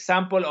interesting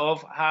example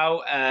of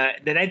how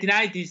the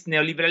 1990s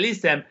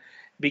neoliberalism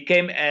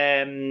became,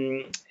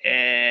 in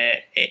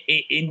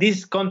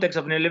this context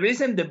of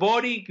neoliberalism, the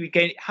body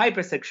became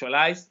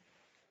hypersexualized,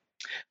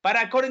 but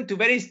according to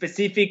very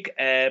specific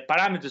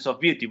parameters of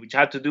beauty, which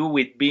had to do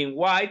with being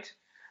white,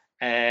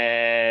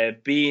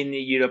 being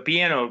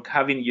European or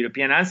having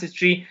European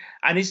ancestry.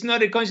 And it's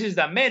not a coincidence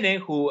that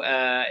Menem, who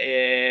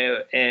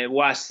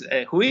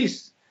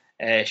is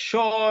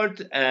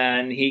short,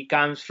 and he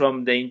comes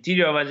from the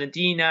interior of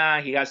Argentina,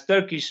 he has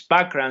Turkish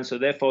background, so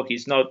therefore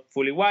he's not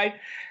fully white,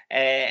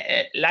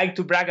 like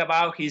to brag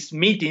about his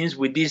meetings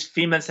with these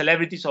female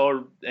celebrities.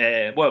 Or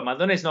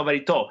Madonna is not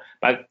very tall,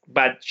 but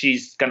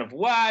she's kind of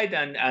white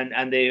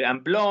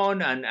and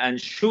blonde and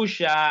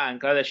Shusha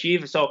and Claudia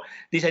Schiffer. So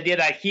this idea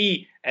that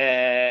he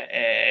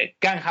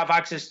can have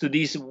access to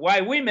these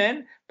white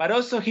women, but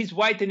also he's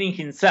whitening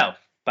himself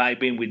by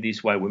being with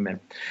these white women.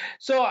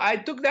 So I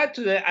took that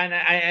and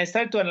I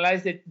started to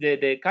analyze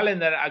the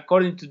calendar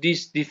according to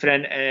these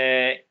different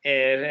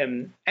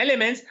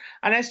elements,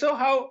 and I saw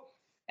how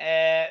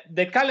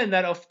the calendar,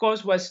 of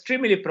course, was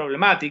extremely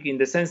problematic in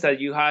the sense that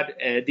you had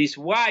this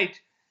white,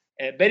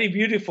 very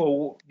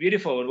beautiful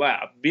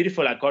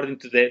according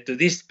to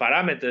these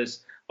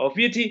parameters of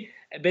beauty,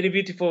 very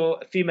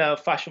beautiful female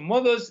fashion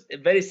models,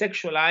 very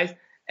sexualized,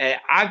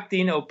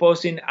 acting or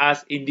posing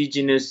as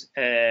indigenous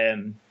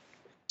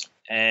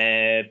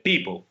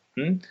people.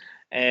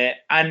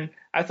 And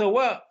I thought,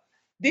 well,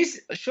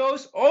 this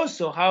shows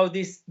also how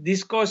these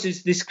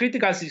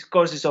critical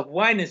discourses of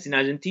whiteness in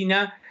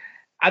Argentina,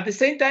 at the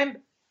same time,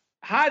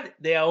 had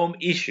their own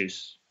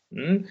issues,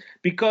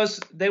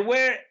 because there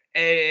were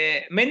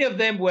many of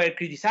them were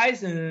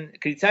criticizing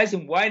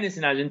whiteness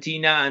in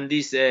Argentina and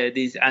this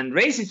and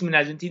racism in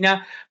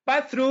Argentina,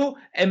 but through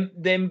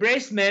the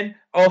embracement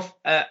of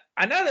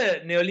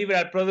another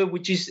neoliberal product,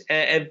 which is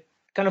a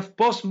kind of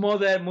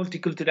postmodern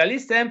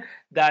multiculturalism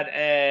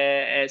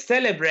that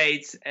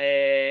celebrates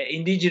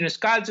indigenous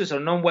cultures or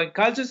non-white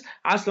cultures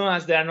as long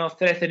as they are not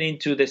threatening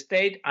to the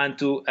state and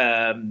to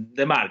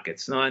the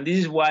markets. No? And this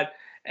is what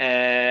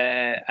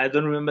I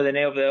don't remember the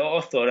name of the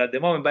author at the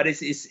moment, but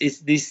this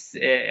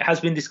has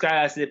been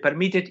described as the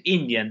permitted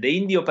Indian, the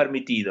Indio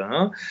permitido.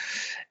 No?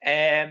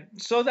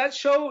 So that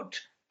showed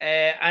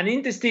an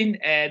interesting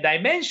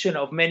dimension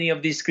of many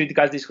of these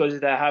critical discourses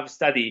that I have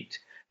studied.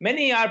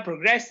 Many are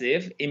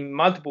progressive in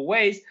multiple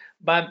ways,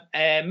 but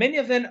many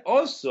of them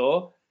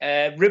also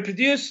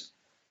reproduce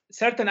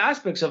certain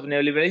aspects of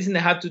neoliberalism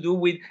that have to do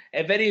with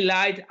a very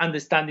light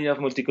understanding of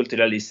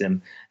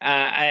multiculturalism,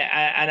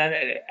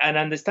 an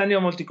understanding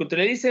of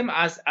multiculturalism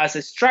as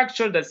a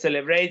structure that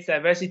celebrates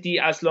diversity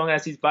as long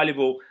as it's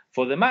valuable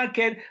for the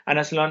market and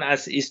as long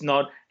as it's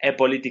not a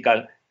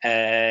political,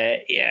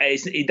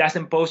 it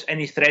doesn't pose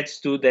any threats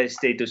to the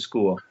status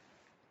quo.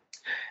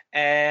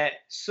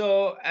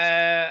 So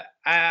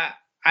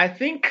I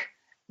think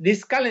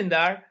this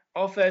calendar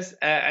offers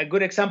a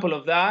good example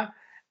of that.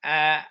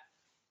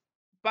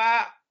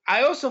 But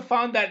I also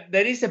found that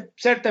there is a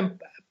certain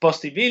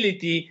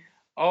possibility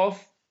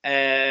of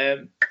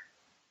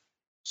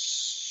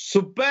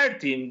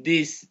subverting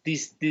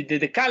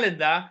the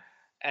calendar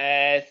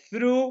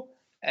through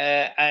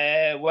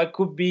what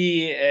could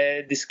be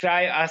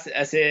described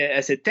as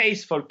a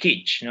taste for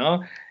kitsch.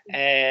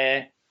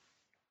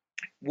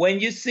 When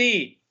you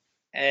see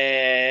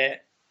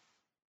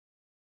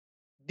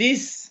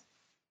this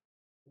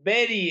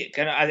very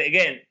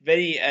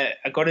very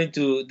according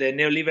to the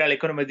neoliberal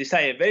economic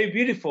desire, very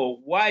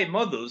beautiful wide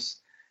models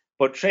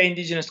portray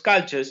indigenous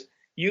cultures,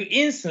 you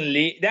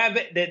instantly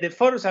the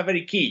photos are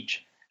very kitsch,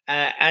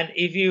 and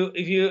if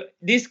you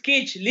this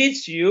kitsch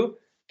leads you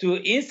to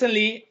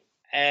instantly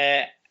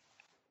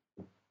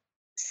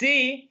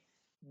see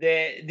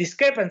the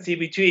discrepancy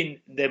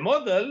between the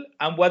model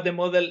and what the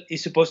model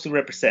is supposed to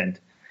represent,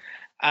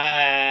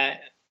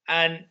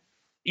 and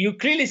you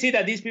clearly see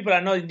that these people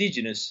are not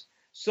indigenous.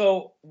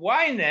 So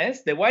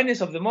the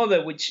whiteness of the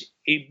model, which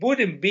it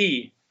would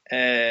be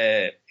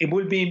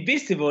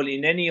invisible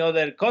in any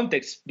other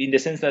context, in the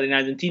sense that in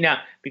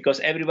Argentina, because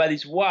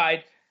everybody's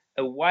white,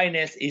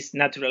 whiteness is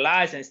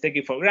naturalized and is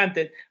taken for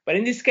granted. But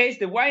in this case,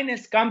 the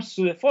whiteness comes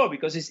to the fore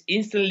because it's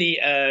instantly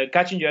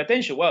catching your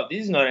attention. Well,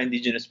 this is not an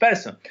indigenous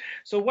person.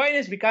 So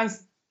whiteness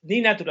becomes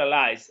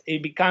denaturalized.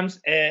 It becomes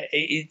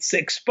it's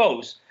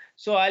exposed.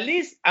 So at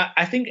least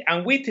I think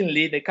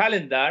unwittingly the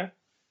calendar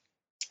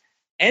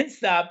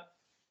ends up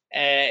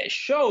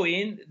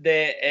showing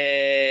the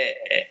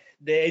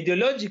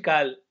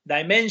ideological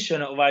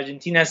dimension of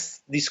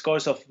Argentina's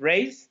discourse of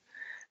race.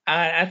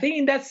 And I think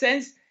in that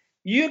sense,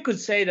 you could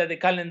say that the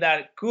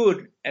calendar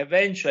could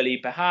eventually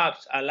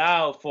perhaps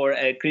allow for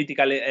a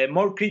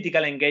more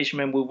critical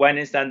engagement with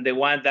whiteness than the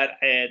one that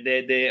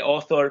the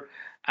author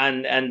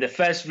and the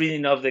first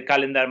reading of the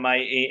calendar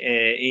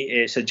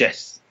might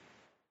suggest.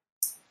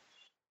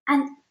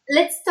 And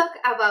let's talk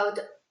about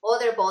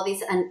other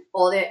bodies and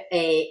other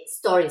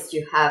stories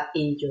you have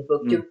in your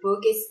book. Your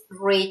book is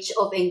rich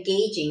of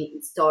engaging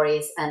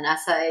stories, and as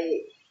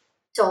I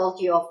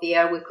told you off the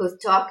air, we could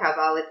talk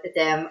about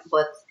them,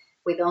 but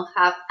we don't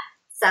have,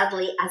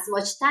 sadly, as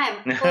much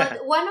time.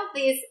 But one of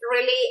these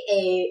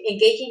really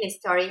engaging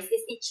stories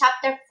is in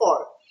chapter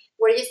 4,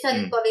 where you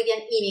study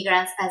Bolivian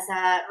immigrants as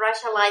a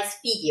racialized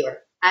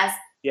figure, as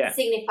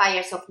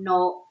signifiers of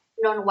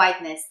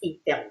non-whiteness in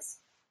films.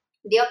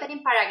 The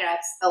opening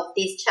paragraphs of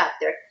this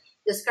chapter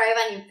describe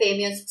an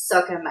infamous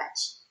soccer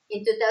match.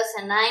 In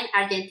 2009,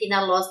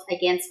 Argentina lost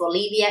against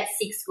Bolivia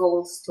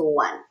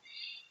 6-1.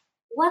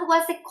 What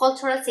was the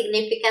cultural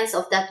significance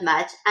of that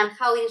match, and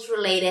how it is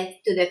related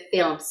to the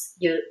films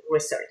you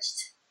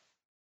researched?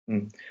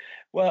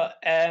 Well,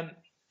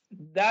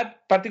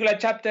 that particular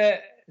chapter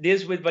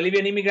deals with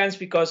Bolivian immigrants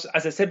because,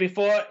 as I said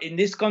before, in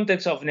this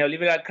context of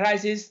neoliberal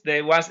crisis,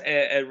 there was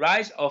a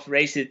rise of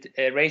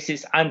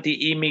racist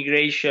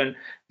anti-immigration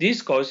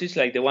discourses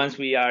like the ones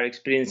we are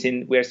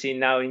seeing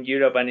now in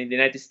Europe and in the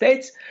United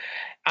States.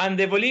 And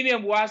the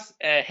Bolivian was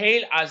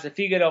hailed as the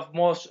figure of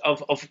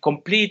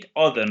complete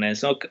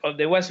otherness. So,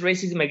 there was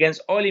racism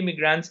against all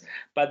immigrants,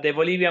 but the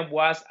Bolivian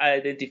was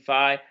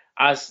identified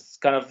as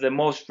kind of the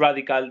most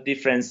radical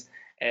difference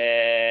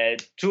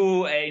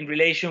in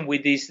relation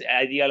with this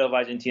ideal of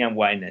Argentinian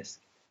whiteness.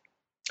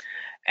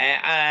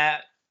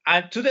 And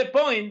to the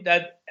point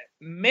that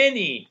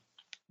many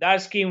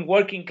dark-skinned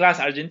working-class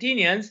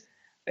Argentinians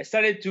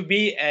started to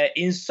be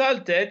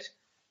insulted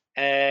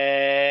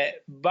by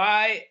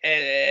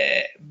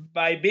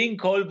being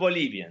called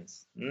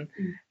Bolivians.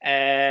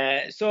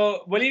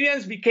 So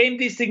Bolivians became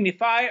this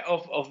signifier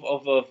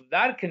of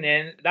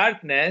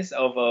darkness,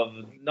 of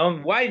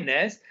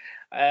non-whiteness,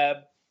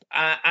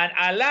 and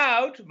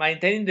allowed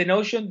maintaining the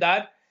notion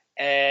that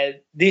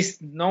this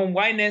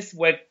non-whiteness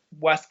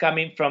was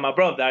coming from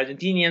abroad. The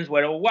Argentinians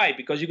were all white,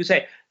 because you could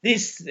say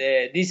this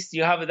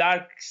you have a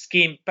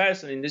dark-skinned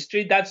person in the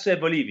street, that's a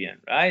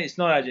Bolivian, right? It's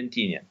not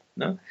Argentinian.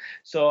 No,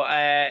 so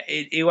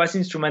it was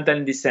instrumental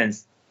in this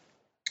sense.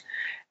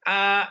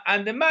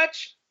 And the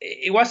match,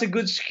 it was a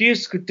good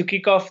excuse to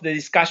kick off the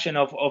discussion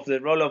of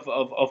the role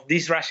of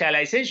this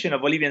racialization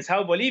of Bolivians.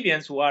 How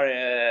Bolivians who are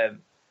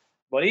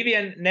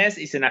Bolivianness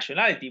is a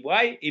nationality.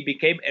 Why it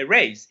became a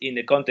race in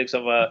the context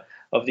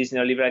of this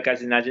neoliberal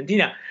crisis in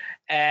Argentina.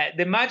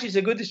 The match is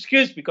a good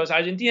excuse because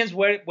Argentinians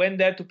went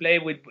there to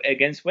play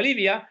against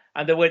Bolivia,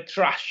 and they were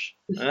trash.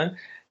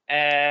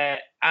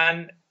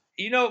 And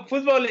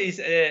football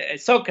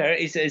soccer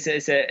is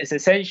an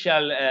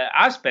essential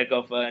aspect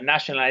of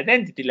national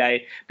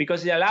identity,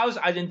 because it allows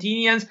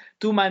Argentinians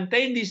to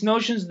maintain this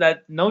notion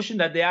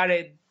that they are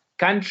a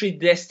country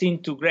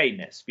destined to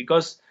greatness.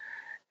 Because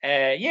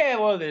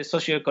the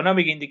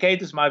socioeconomic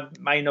indicators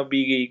might not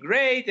be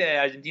great.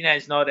 Argentina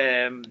is not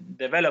a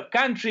developed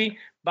country,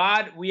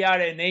 but we are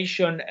a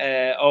nation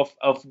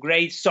of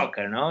great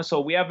soccer. No, so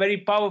we are very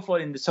powerful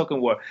in the soccer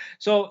world.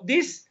 So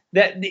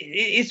that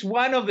it's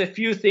one of the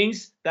few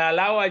things that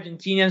allow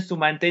Argentinians to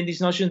maintain this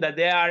notion that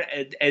they are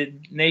a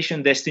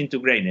nation destined to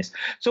greatness.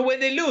 So when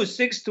they lose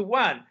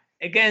 6-1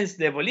 against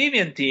the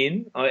Bolivian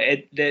team,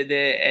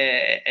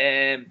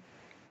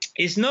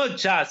 it's not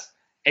just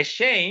a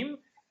shame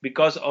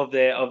because of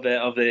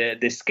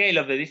the scale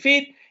of the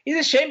defeat.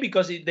 It's a shame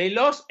because they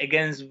lost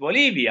against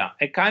Bolivia,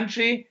 a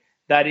country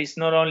that is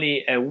not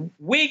only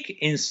weak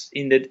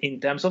in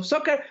terms of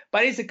soccer,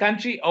 but it's a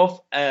country of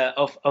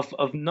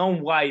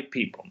non-white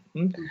people.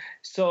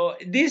 So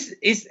this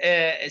is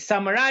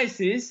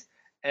summarizes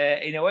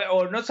in a way,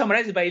 or not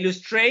summarizes, but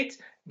illustrates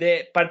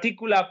the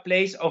particular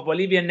place of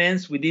Bolivian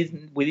names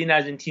within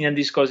Argentinian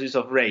discourses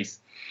of race.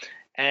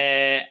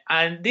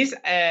 And this,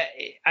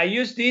 I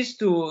use this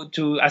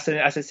to as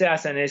I say,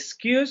 as an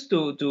excuse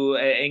to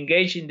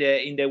engage in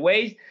the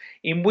ways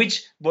in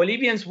which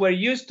Bolivians were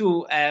used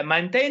to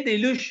maintain the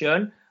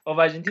illusion of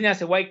Argentina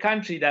as a white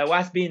country that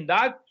was being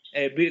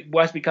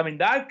was becoming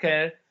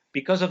darker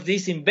because of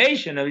this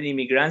invasion of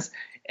immigrants,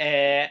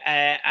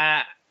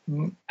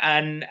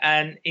 and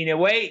in a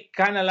way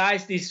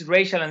canalize these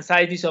racial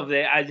anxieties of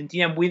the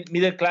Argentinian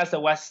middle class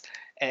that was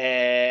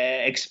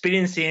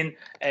experiencing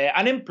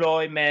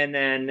unemployment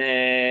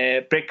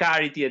and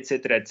precarity,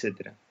 etc.,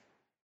 etc.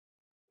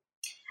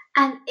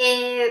 And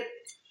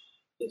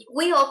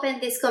we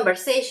opened this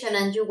conversation,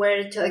 and you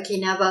were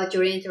talking about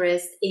your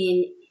interest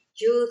in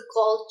youth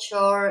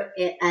culture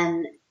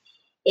and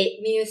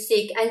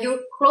music, and your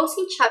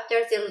closing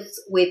chapter deals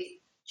with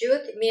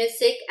youth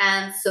music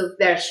and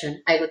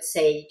subversion. I would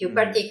say you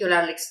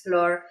particularly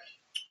explore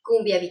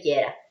cumbia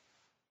villera.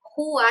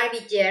 Who are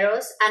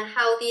villeros, and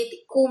how did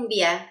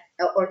cumbia,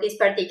 or this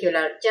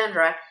particular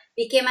genre,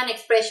 became an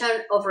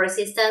expression of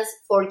resistance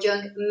for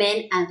young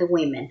men and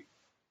women?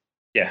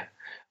 Yeah.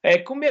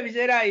 Cumbia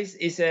villera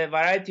is a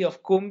variety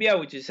of cumbia,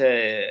 which is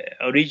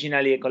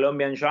originally a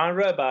Colombian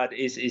genre, but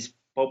is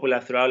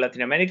popular throughout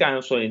Latin America and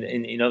also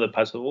in other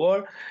parts of the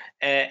world.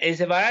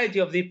 It's a variety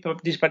of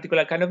this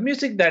particular kind of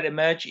music that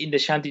emerged in the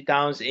shanty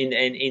towns in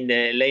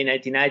the late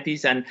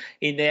 1990s, and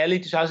in the early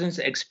 2000s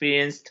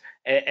experienced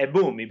a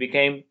boom. It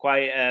became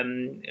quite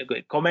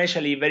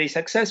commercially very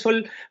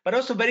successful, but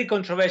also very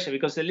controversial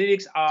because the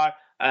lyrics are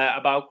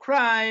about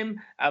crime,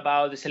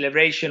 about the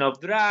celebration of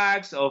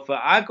drugs, of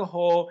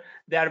alcohol.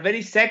 They are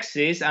very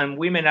sexist, and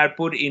women are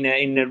put in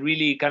a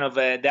really kind of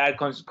they are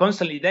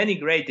constantly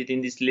denigrated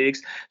in these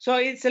lyrics. So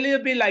it's a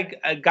little bit like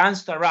a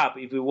gangster rap,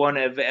 if we want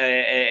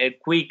a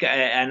quick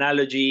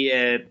analogy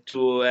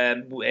to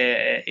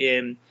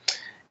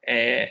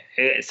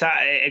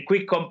a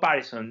quick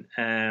comparison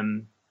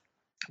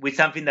with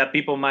something that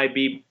people might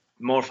be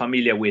more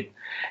familiar with.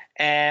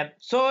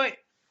 So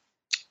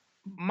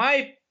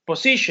my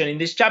position in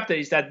this chapter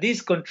is that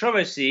this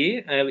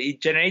controversy,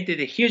 it generated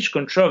a huge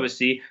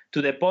controversy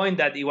to the point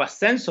that it was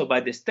censored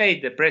by the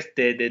state, the press,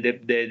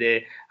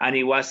 and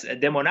it was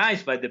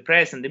demonized by the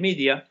press and the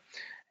media.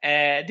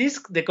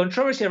 The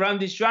controversy around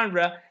this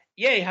genre,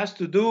 it has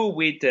to do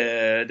with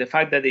the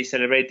fact that they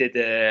celebrated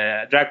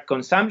drug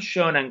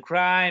consumption and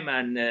crime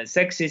and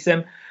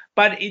sexism,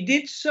 but it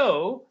did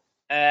so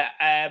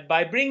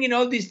by bringing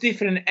all these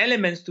different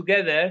elements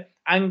together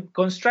and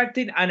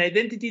constructing an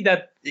identity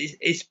that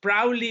is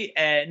proudly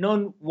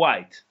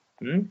non-white.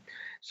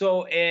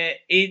 So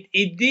it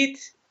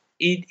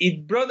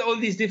brought all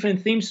these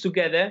different themes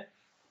together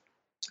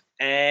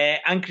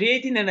and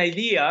creating an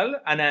ideal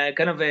and a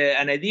kind of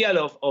an ideal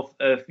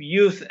of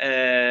youth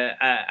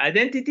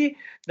identity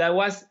that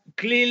was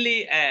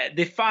clearly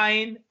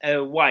defined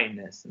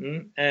whiteness,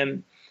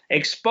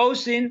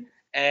 exposing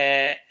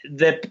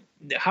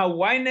how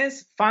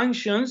whiteness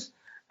functions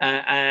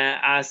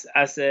as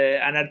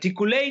an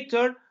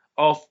articulator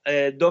of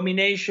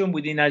domination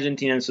within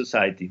Argentinian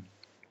society.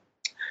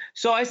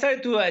 So I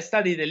started to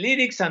study the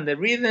lyrics and the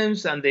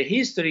rhythms and the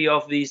history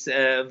of this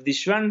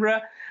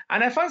genre,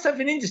 and I found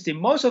something interesting.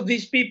 Most of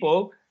these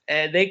people,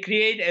 they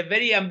create a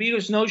very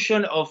ambiguous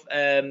notion of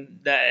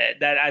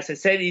that, as I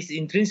said, is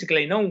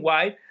intrinsically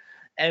non-white.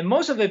 And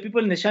most of the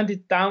people in the shanty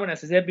town,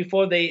 as I said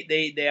before,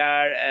 they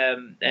are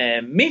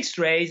mixed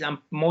race, and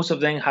most of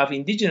them have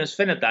indigenous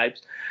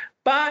phenotypes.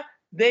 But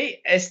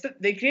they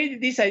created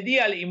this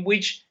ideal in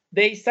which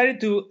they started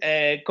to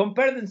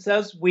compare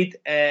themselves with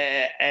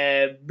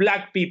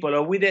black people,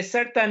 or with a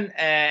certain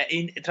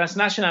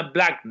transnational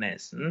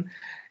blackness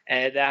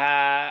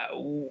that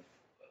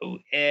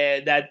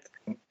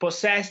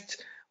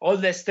possessed all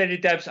the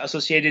stereotypes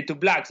associated to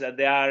blacks, that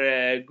they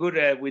are good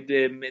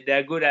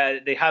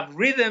they have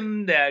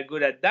rhythm, they are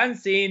good at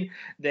dancing,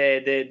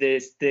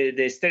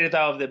 the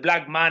stereotype of the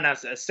black man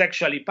as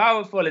sexually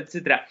powerful,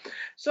 etc.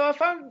 So I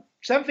found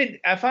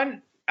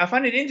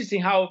it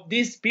interesting how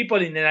these people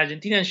in an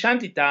Argentinian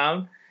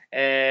shantytown,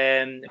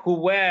 who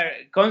were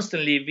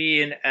constantly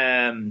being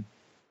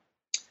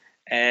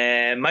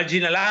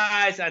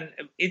marginalized, and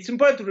it's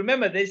important to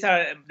remember these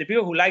are the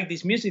people who like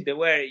this music. They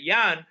were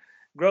young,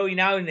 growing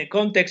out in a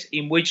context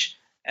in which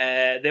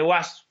there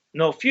was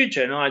no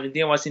future. No,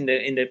 Argentina was in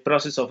the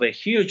process of a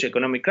huge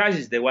economic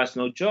crisis. There was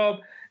no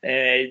job.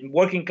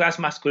 Working class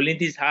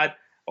masculinities had,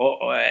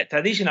 or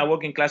traditional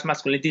working class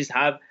masculinities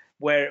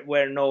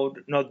were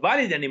not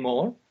valid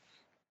anymore.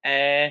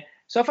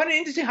 So I find it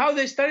interesting how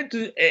they started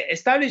to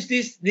establish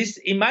these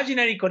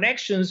imaginary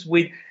connections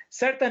with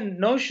certain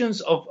notions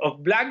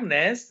of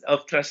blackness,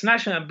 of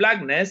transnational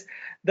blackness,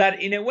 that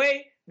in a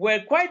way were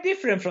quite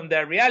different from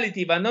their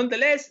reality, but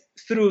nonetheless,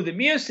 through the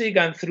music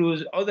and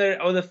through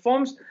other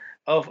forms,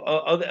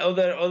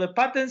 other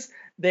patterns,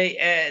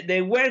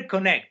 they were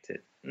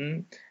connected.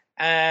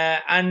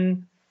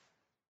 And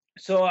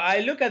so I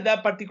look at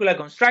that particular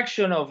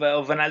construction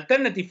of an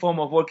alternative form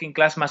of working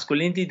class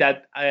masculinity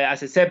that,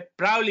 as I said,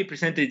 proudly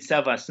presented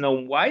itself as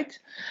non-white,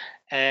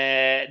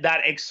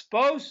 that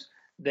exposed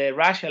the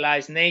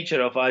racialized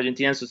nature of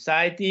Argentinian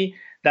society,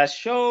 that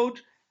showed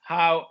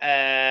how,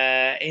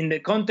 in the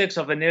context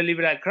of a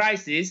neoliberal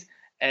crisis,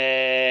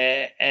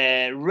 race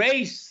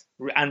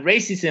and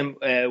racism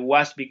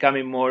was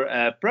becoming more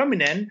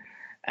prominent.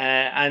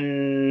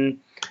 And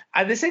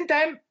at the same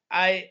time,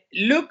 I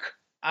look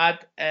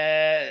at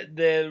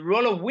the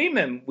role of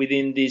women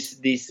within this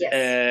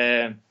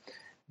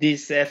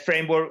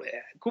framework.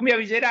 Cumbia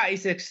Villera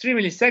is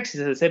extremely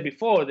sexist, as I said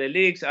before. The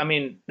lyrics, I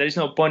mean, there is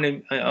no point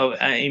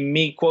in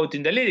me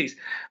quoting the lyrics,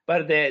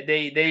 but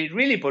they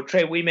really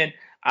portray women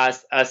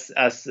as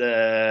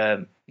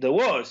the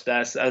worst,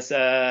 as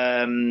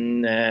how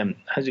do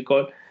you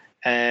call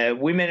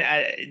women.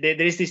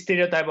 There is this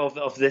stereotype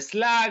of the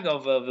slag,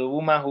 of the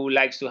woman who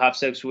likes to have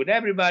sex with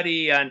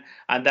everybody, and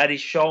that is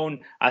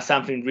shown as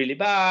something really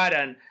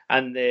bad,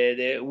 and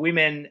the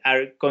women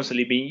are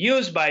constantly being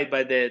used by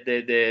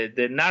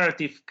the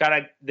narrative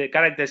the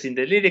characters in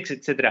the lyrics,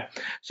 etc.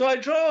 So I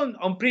draw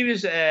on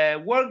previous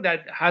work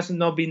that has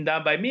not been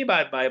done by me,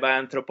 but by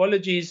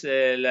anthropologists,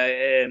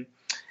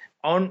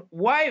 on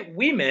why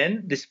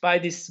women,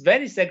 despite these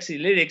very sexy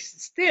lyrics,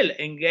 still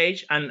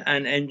engage and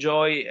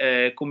enjoy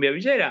Cumbia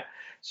Villera.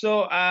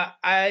 So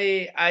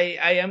I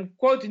am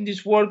quoting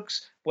these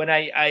works when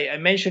I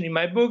mention in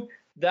my book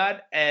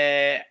that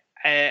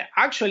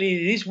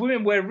actually these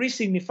women were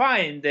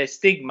re-signifying the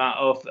stigma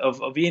of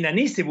being an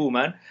easy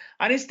woman,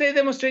 and instead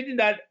demonstrating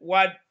that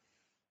what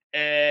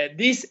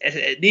this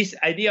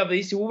idea of the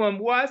easy woman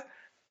was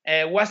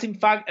in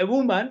fact a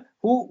woman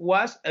who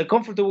was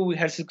comfortable with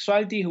her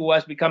sexuality, who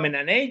was becoming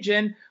an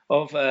agent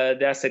of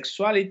their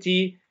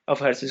sexuality, of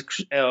her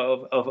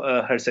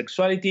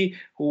sexuality,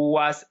 who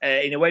was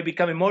in a way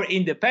becoming more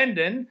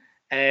independent,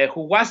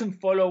 who wasn't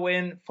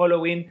following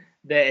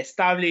the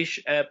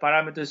established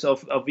parameters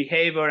of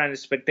behavior and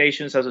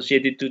expectations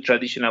associated to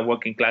traditional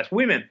working class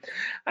women.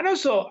 And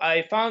also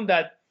I found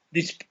that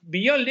this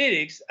beyond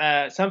lyrics,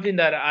 something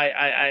that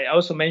I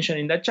also mentioned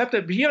in that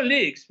chapter, beyond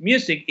lyrics,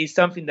 music is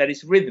something that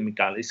is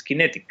rhythmical, is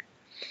kinetic.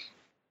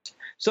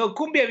 So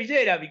Cumbia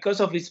Villera, because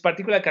of its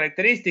particular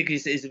characteristic,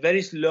 is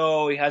very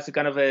slow. It has a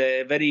kind of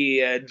a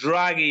very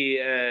draggy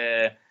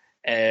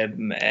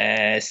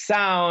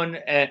sound.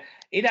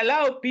 It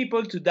allowed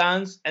people to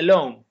dance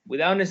alone,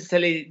 without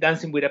necessarily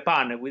dancing with a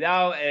partner,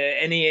 without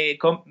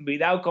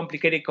without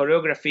complicated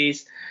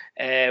choreographies,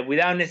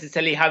 without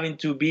necessarily having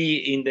to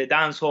be in the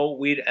dance hall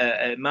with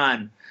a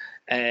man,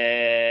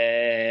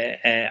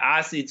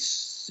 as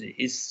it's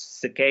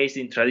the case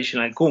in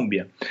traditional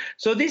cumbia.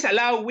 So this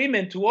allowed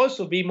women to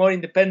also be more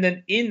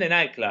independent in the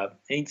nightclub,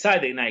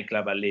 inside the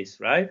nightclub at least,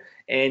 right?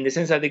 In the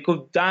sense that they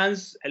could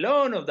dance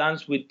alone or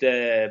dance with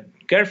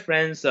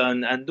girlfriends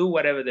and do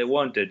whatever they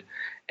wanted.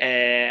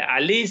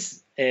 At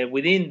least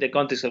within the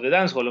context of the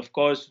dance hall, of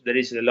course, there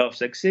is a lot of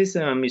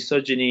sexism and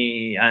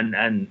misogyny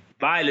and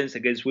violence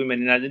against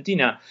women in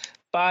Argentina.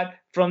 But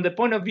from the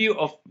point of view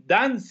of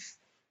dance,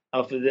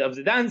 of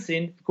the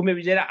dancing, Cumbia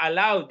Villera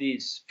allowed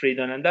this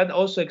freedom, and that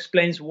also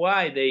explains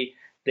why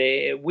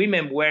the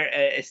women were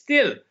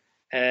still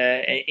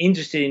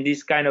interested in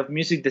this kind of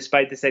music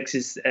despite the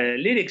sexist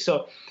lyrics.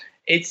 So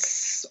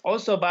it's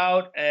also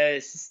about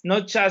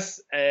not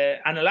just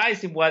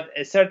analyzing what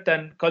a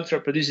certain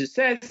cultural producer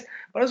says,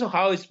 but also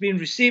how it's being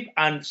received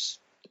and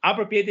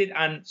appropriated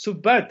and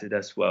subverted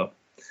as well.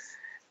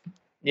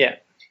 Yeah,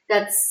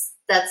 that's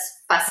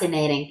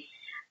fascinating.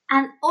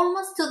 And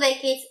almost 2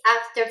 decades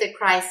after the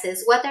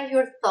crisis, what are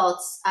your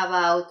thoughts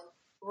about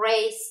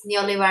race,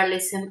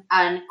 neoliberalism,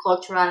 and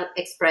cultural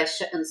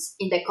expressions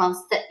in the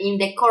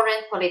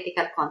current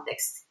political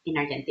context in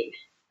Argentina?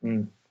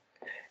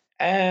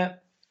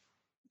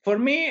 For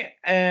me,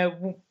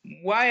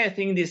 why I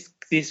think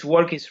this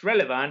work is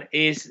relevant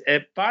is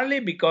partly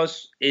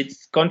because it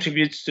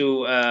contributes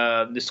to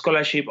the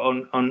scholarship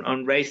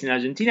on race in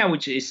Argentina,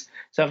 which is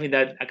something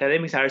that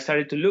academics are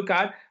starting to look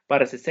at,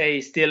 but as I say,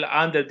 is still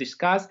under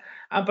discussed,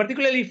 and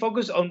particularly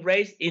focus on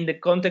race in the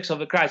context of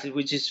the crisis,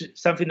 which is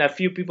something that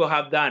few people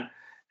have done.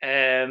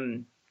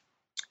 And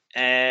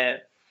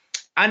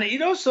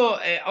it also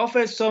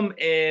offers some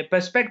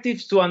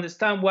perspectives to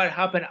understand what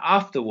happened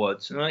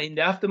afterwards. You know, in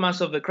the aftermath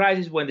of the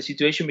crisis, when the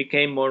situation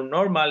became more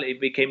normal, it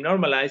became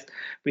normalized,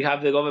 we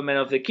have the government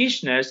of the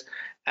Kirchners.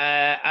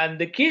 And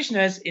the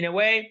Kirchners, in a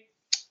way,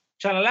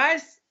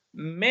 channelized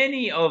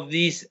many of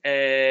these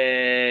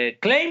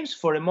claims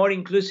for a more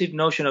inclusive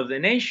notion of the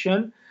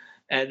nation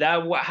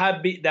that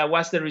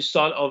was the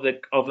result of the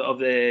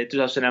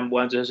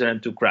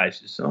 2001-2002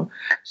 crisis.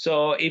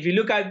 So if you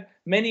look at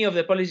many of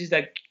the policies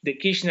that the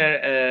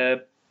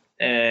Kirchner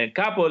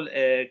couple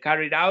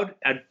carried out,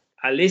 at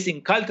least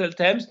in cultural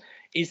terms,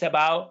 is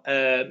about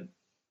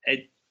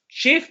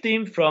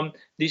shifting from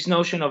this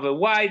notion of a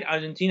white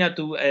Argentina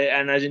to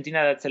an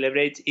Argentina that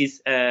celebrates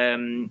its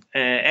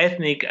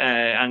ethnic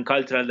and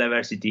cultural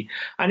diversity.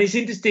 And it's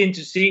interesting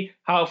to see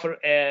how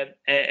there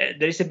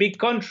is a big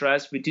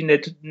contrast between the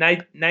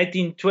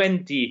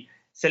 1920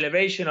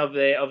 celebration of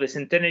the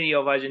centenary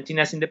of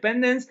Argentina's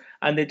independence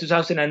and the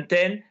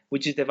 2010,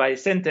 which is the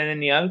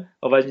bicentennial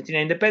of Argentina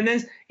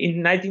independence.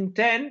 In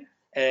 1910,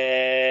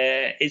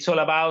 it's all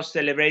about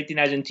celebrating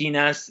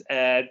Argentina's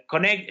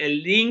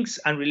links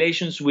and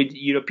relations with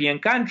European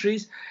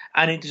countries,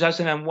 and in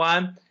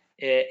 2001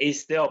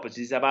 it's the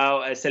opposite. It's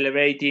about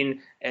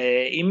celebrating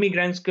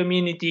immigrants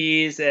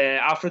communities,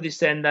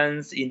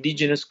 Afro-descendants,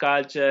 indigenous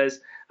cultures,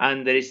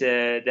 and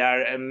there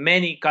are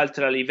many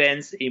cultural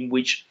events in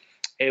which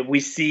we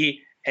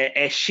see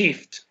a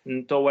shift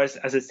towards,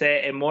 as I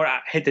say, a more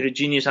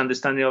heterogeneous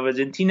understanding of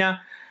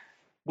Argentina,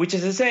 which,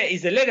 as I say,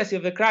 is the legacy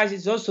of the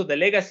crisis, also the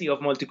legacy of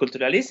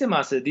multiculturalism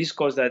as a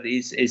discourse that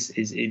is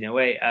in a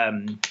way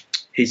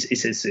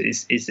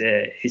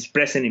is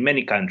present in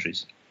many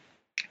countries.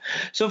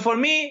 So for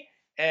me,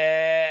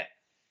 the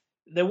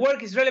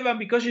work is relevant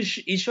because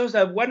it shows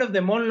that one of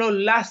the more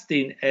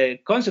long-lasting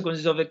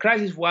consequences of the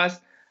crisis was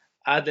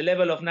at the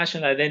level of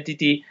national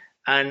identity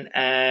and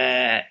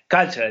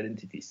cultural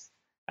identities,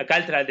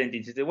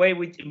 the way in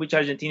which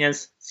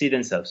Argentinians see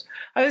themselves.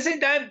 At the same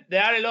time,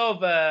 there are a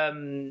lot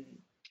of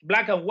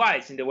black and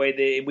whites in the way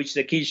in which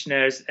the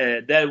Kirchners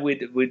dealt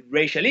with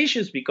racial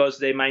issues, because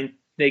they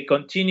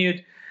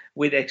continued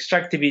with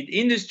extractivist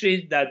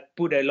industries that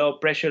put a lot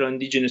of pressure on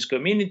indigenous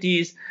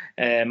communities,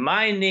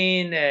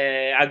 mining,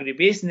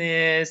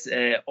 agribusiness,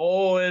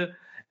 oil.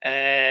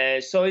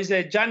 So it's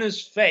a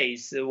Janus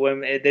phase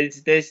when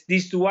there's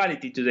this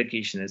duality to the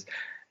Kirchners.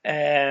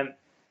 They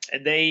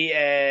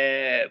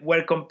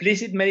were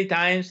complicit many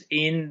times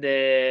in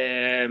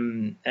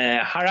the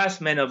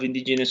harassment of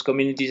indigenous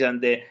communities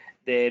and the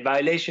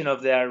violation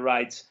of their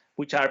rights,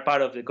 which are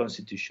part of the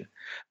constitution.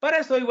 But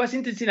I thought it was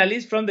interesting, at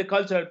least from the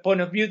cultural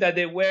point of view, that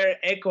they were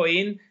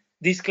echoing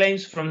these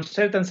claims from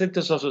certain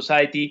sectors of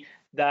society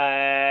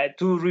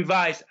to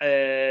revise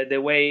the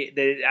way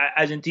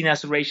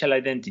Argentina's racial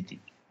identity.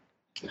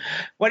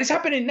 What is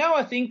happening now,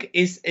 I think,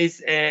 is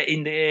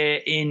in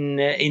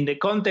the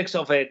context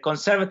of a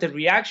conservative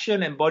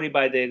reaction embodied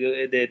by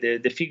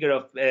the figure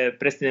of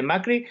President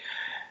Macri.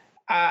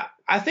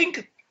 I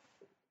think,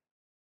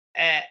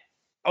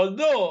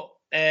 although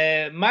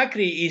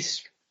Macri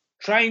is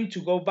trying to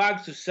go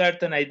back to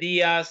certain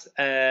ideas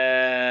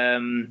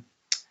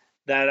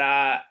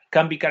that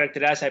can be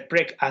characterized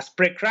as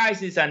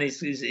pre-crisis, and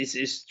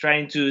is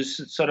trying to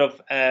sort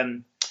of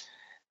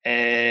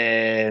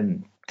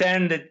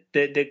turn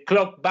the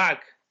clock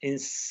back in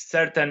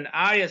certain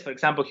areas. For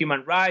example,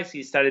 human rights.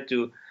 He started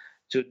to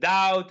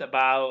doubt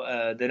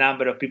about the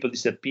number of people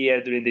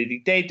disappeared during the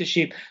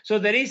dictatorship. So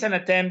there is an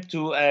attempt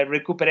to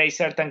recuperate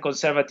certain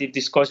conservative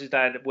discourses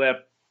that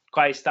were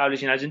quite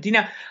established in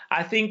Argentina.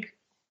 I think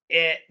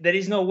there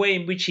is no way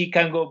in which he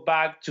can go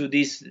back to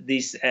this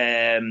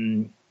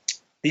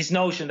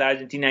notion that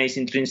Argentina is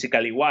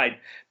intrinsically white,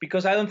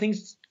 because I don't think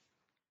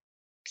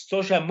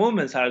social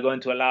movements are going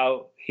to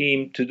allow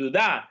him to do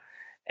that.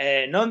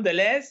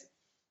 Nonetheless,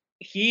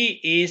 he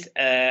is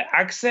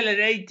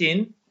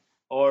accelerating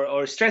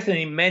or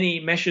strengthening many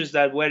measures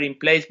that were in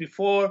place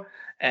before.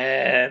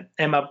 A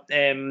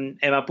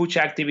Mapuche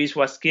activist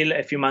was killed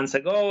a few months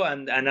ago,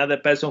 and another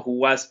person who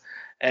was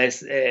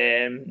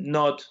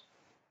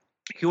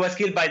he was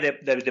killed by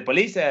the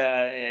police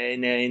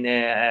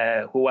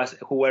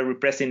who were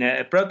repressing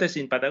a protest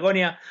in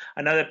Patagonia.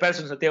 Another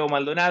person, Santiago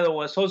Maldonado,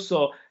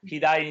 he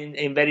died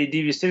in very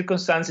devious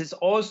circumstances,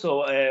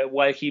 also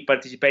while he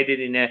participated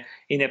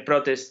in a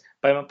protest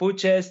by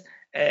Mapuches.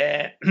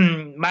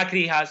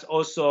 Macri has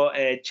also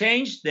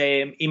changed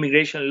the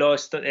immigration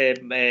laws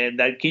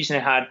that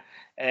Kirchner had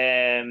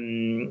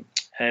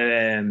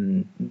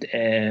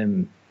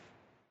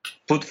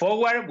put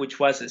forward, which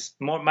was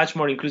much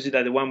more inclusive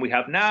than the one we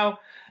have now.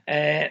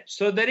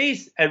 So there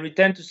is a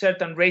return to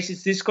certain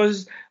racist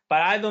discourses,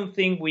 but I don't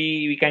think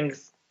we can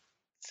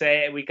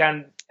say we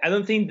can. I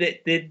don't think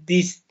that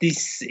this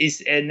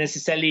is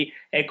necessarily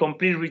a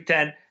complete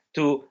return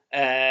to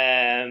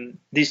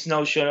this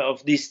notion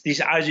of this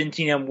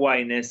Argentinian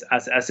whiteness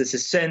as a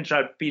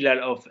central pillar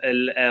of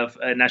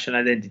national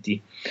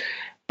identity.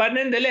 But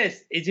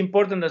nonetheless, it's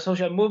important that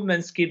social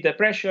movements keep the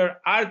pressure,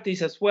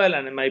 artists as well,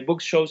 and my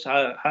book shows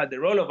how the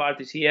role of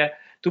artists here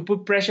to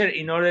put pressure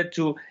in order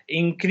to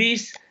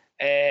increase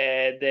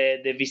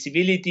the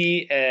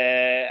visibility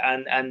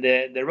and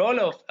the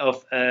role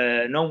of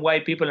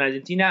non-white people in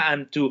Argentina,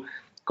 and to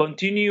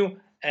continue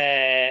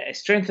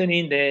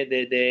strengthening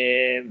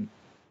the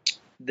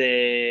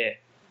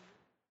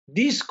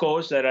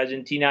discourse that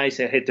Argentina is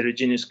a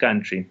heterogeneous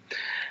country.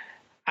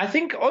 I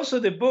think also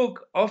the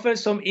book offers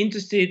some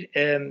interesting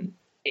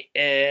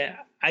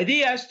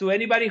ideas to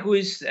anybody who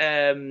is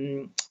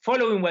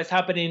following what's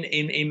happening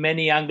in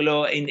many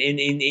Anglo in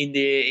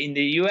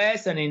the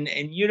US and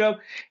in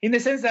Europe, in the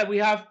sense that we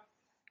have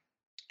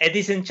a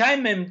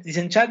disenchantment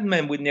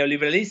with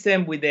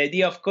neoliberalism, with the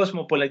idea of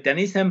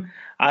cosmopolitanism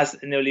as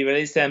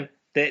neoliberalism,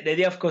 the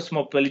idea of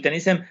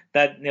cosmopolitanism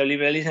that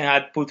neoliberalism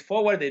had put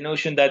forward, the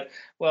notion that,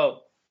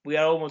 well, we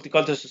are all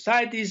multicultural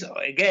societies.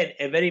 Again,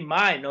 a very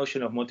mild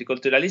notion of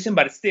multiculturalism,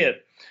 but still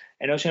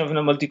a notion of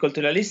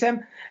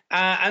multiculturalism.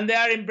 And they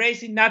are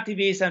embracing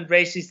nativist and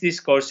racist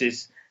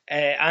discourses.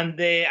 And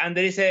there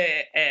is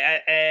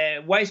a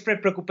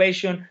widespread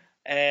preoccupation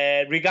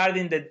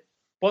regarding the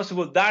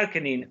possible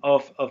darkening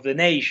of the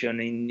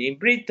nation in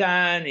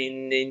Britain,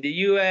 in the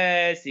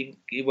US,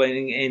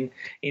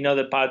 in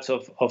other parts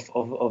of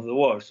the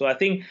world. So I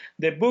think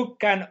the book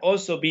can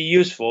also be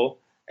useful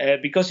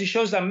because it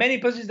shows that many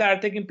processes that are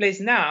taking place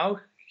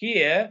now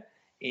here,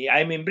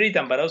 I'm in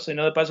Britain, but also in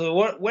other parts of the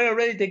world, were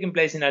already taking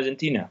place in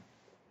Argentina.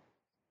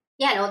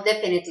 Yeah, no,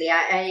 definitely.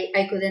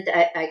 I couldn't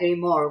agree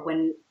more.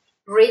 When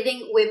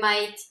reading, we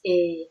might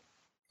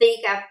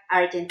think of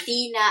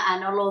Argentina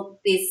and all of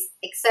these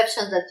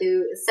exceptions that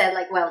you said,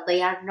 like, well,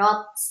 they are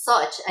not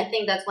such. I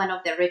think that's one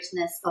of the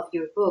richness of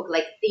your book.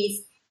 Like,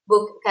 this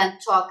book can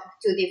talk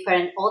to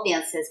different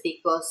audiences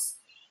because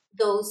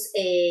those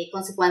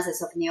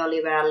consequences of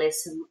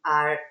neoliberalism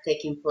are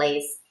taking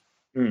place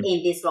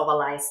in this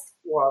globalized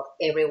world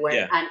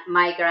everywhere, and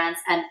migrants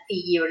and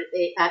figures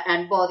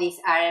and bodies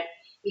are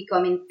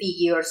becoming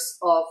figures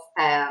of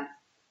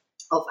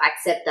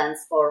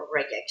acceptance or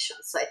rejection.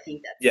 So I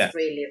think that's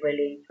really,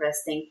 really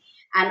interesting.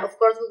 And of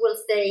course, we will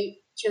stay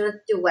tuned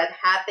to what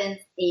happens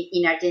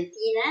in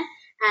Argentina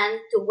and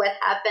to what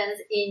happens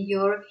in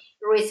your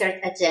research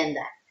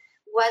agenda.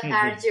 What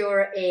are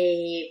your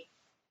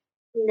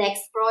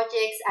next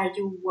projects? Are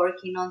you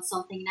working on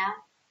something now?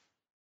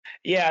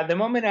 Yeah, at the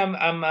moment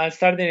I'm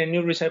starting a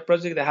new research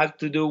project that has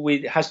to do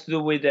with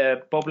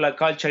popular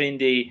culture in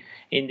the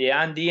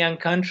Andean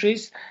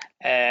countries,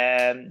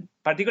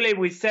 particularly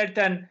with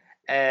certain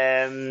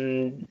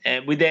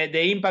with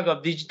the impact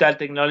of digital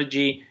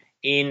technology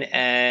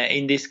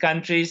in these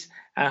countries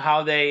and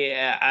how they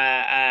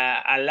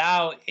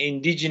allow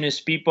indigenous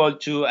people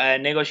to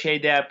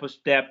negotiate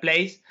their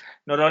place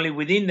not only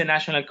within the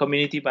national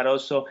community but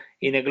also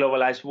in a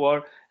globalized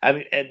world. I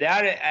mean, there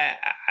are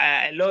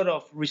a lot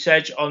of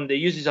research on the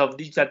uses of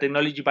digital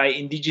technology by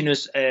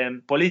indigenous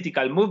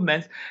political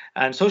movements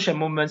and social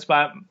movements,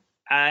 but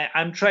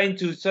I'm trying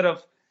to sort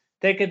of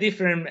take a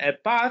different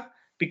path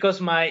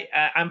because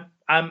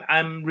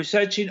I'm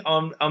researching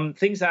on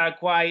things that are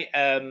quite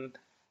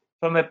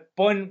from a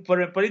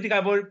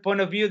political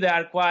point of view, they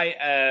are quite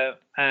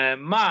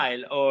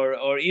mild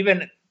or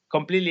even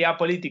completely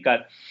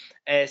apolitical.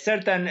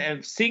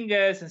 Certain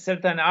singers and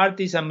certain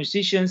artists and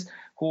musicians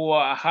who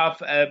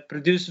have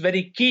produced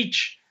very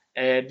kitsch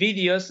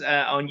videos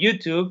on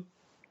YouTube,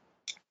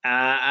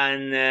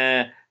 and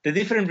the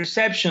different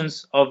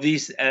receptions of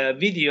these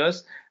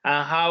videos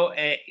and how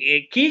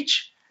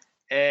kitsch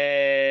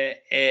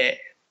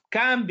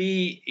can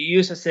be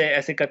used as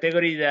a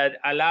category that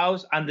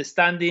allows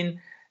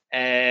understanding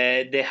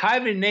the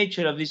hybrid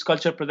nature of these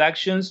cultural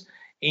productions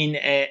in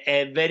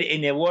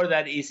a world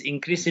that is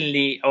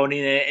increasingly, or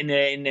in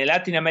a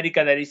Latin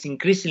America that is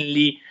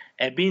increasingly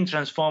being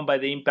transformed by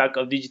the impact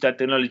of digital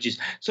technologies.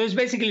 So it's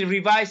basically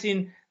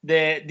revising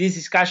this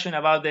discussion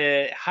about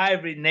the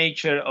hybrid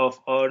nature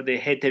or the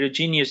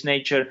heterogeneous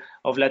nature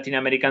of Latin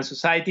American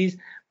societies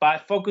by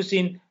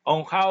focusing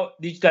on how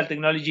digital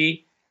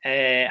technology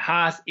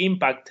has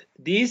impacted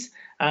this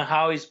and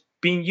how it's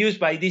being used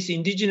by these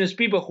indigenous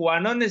people who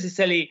are not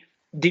necessarily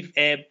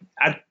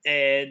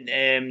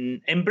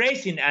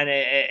embracing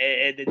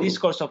the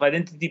discourse of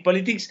identity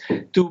politics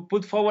to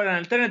put forward an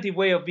alternative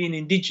way of being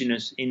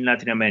indigenous in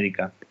Latin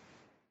America.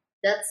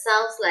 That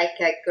sounds like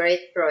a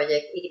great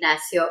project,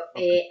 Ignacio.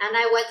 Okay. And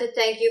I want to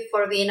thank you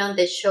for being on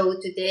the show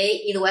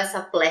today. It was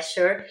a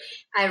pleasure.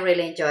 I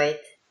really enjoyed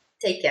it.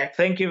 Take care.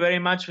 Thank you very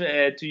much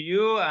to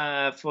you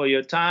for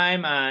your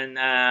time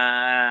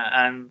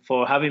and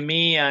for having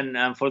me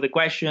and for the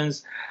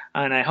questions.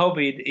 And I hope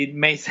it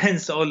made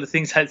sense, all the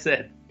things I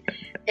said.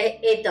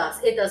 It does.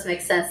 It does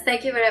make sense.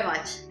 Thank you very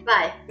much.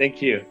 Bye.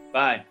 Thank you.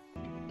 Bye.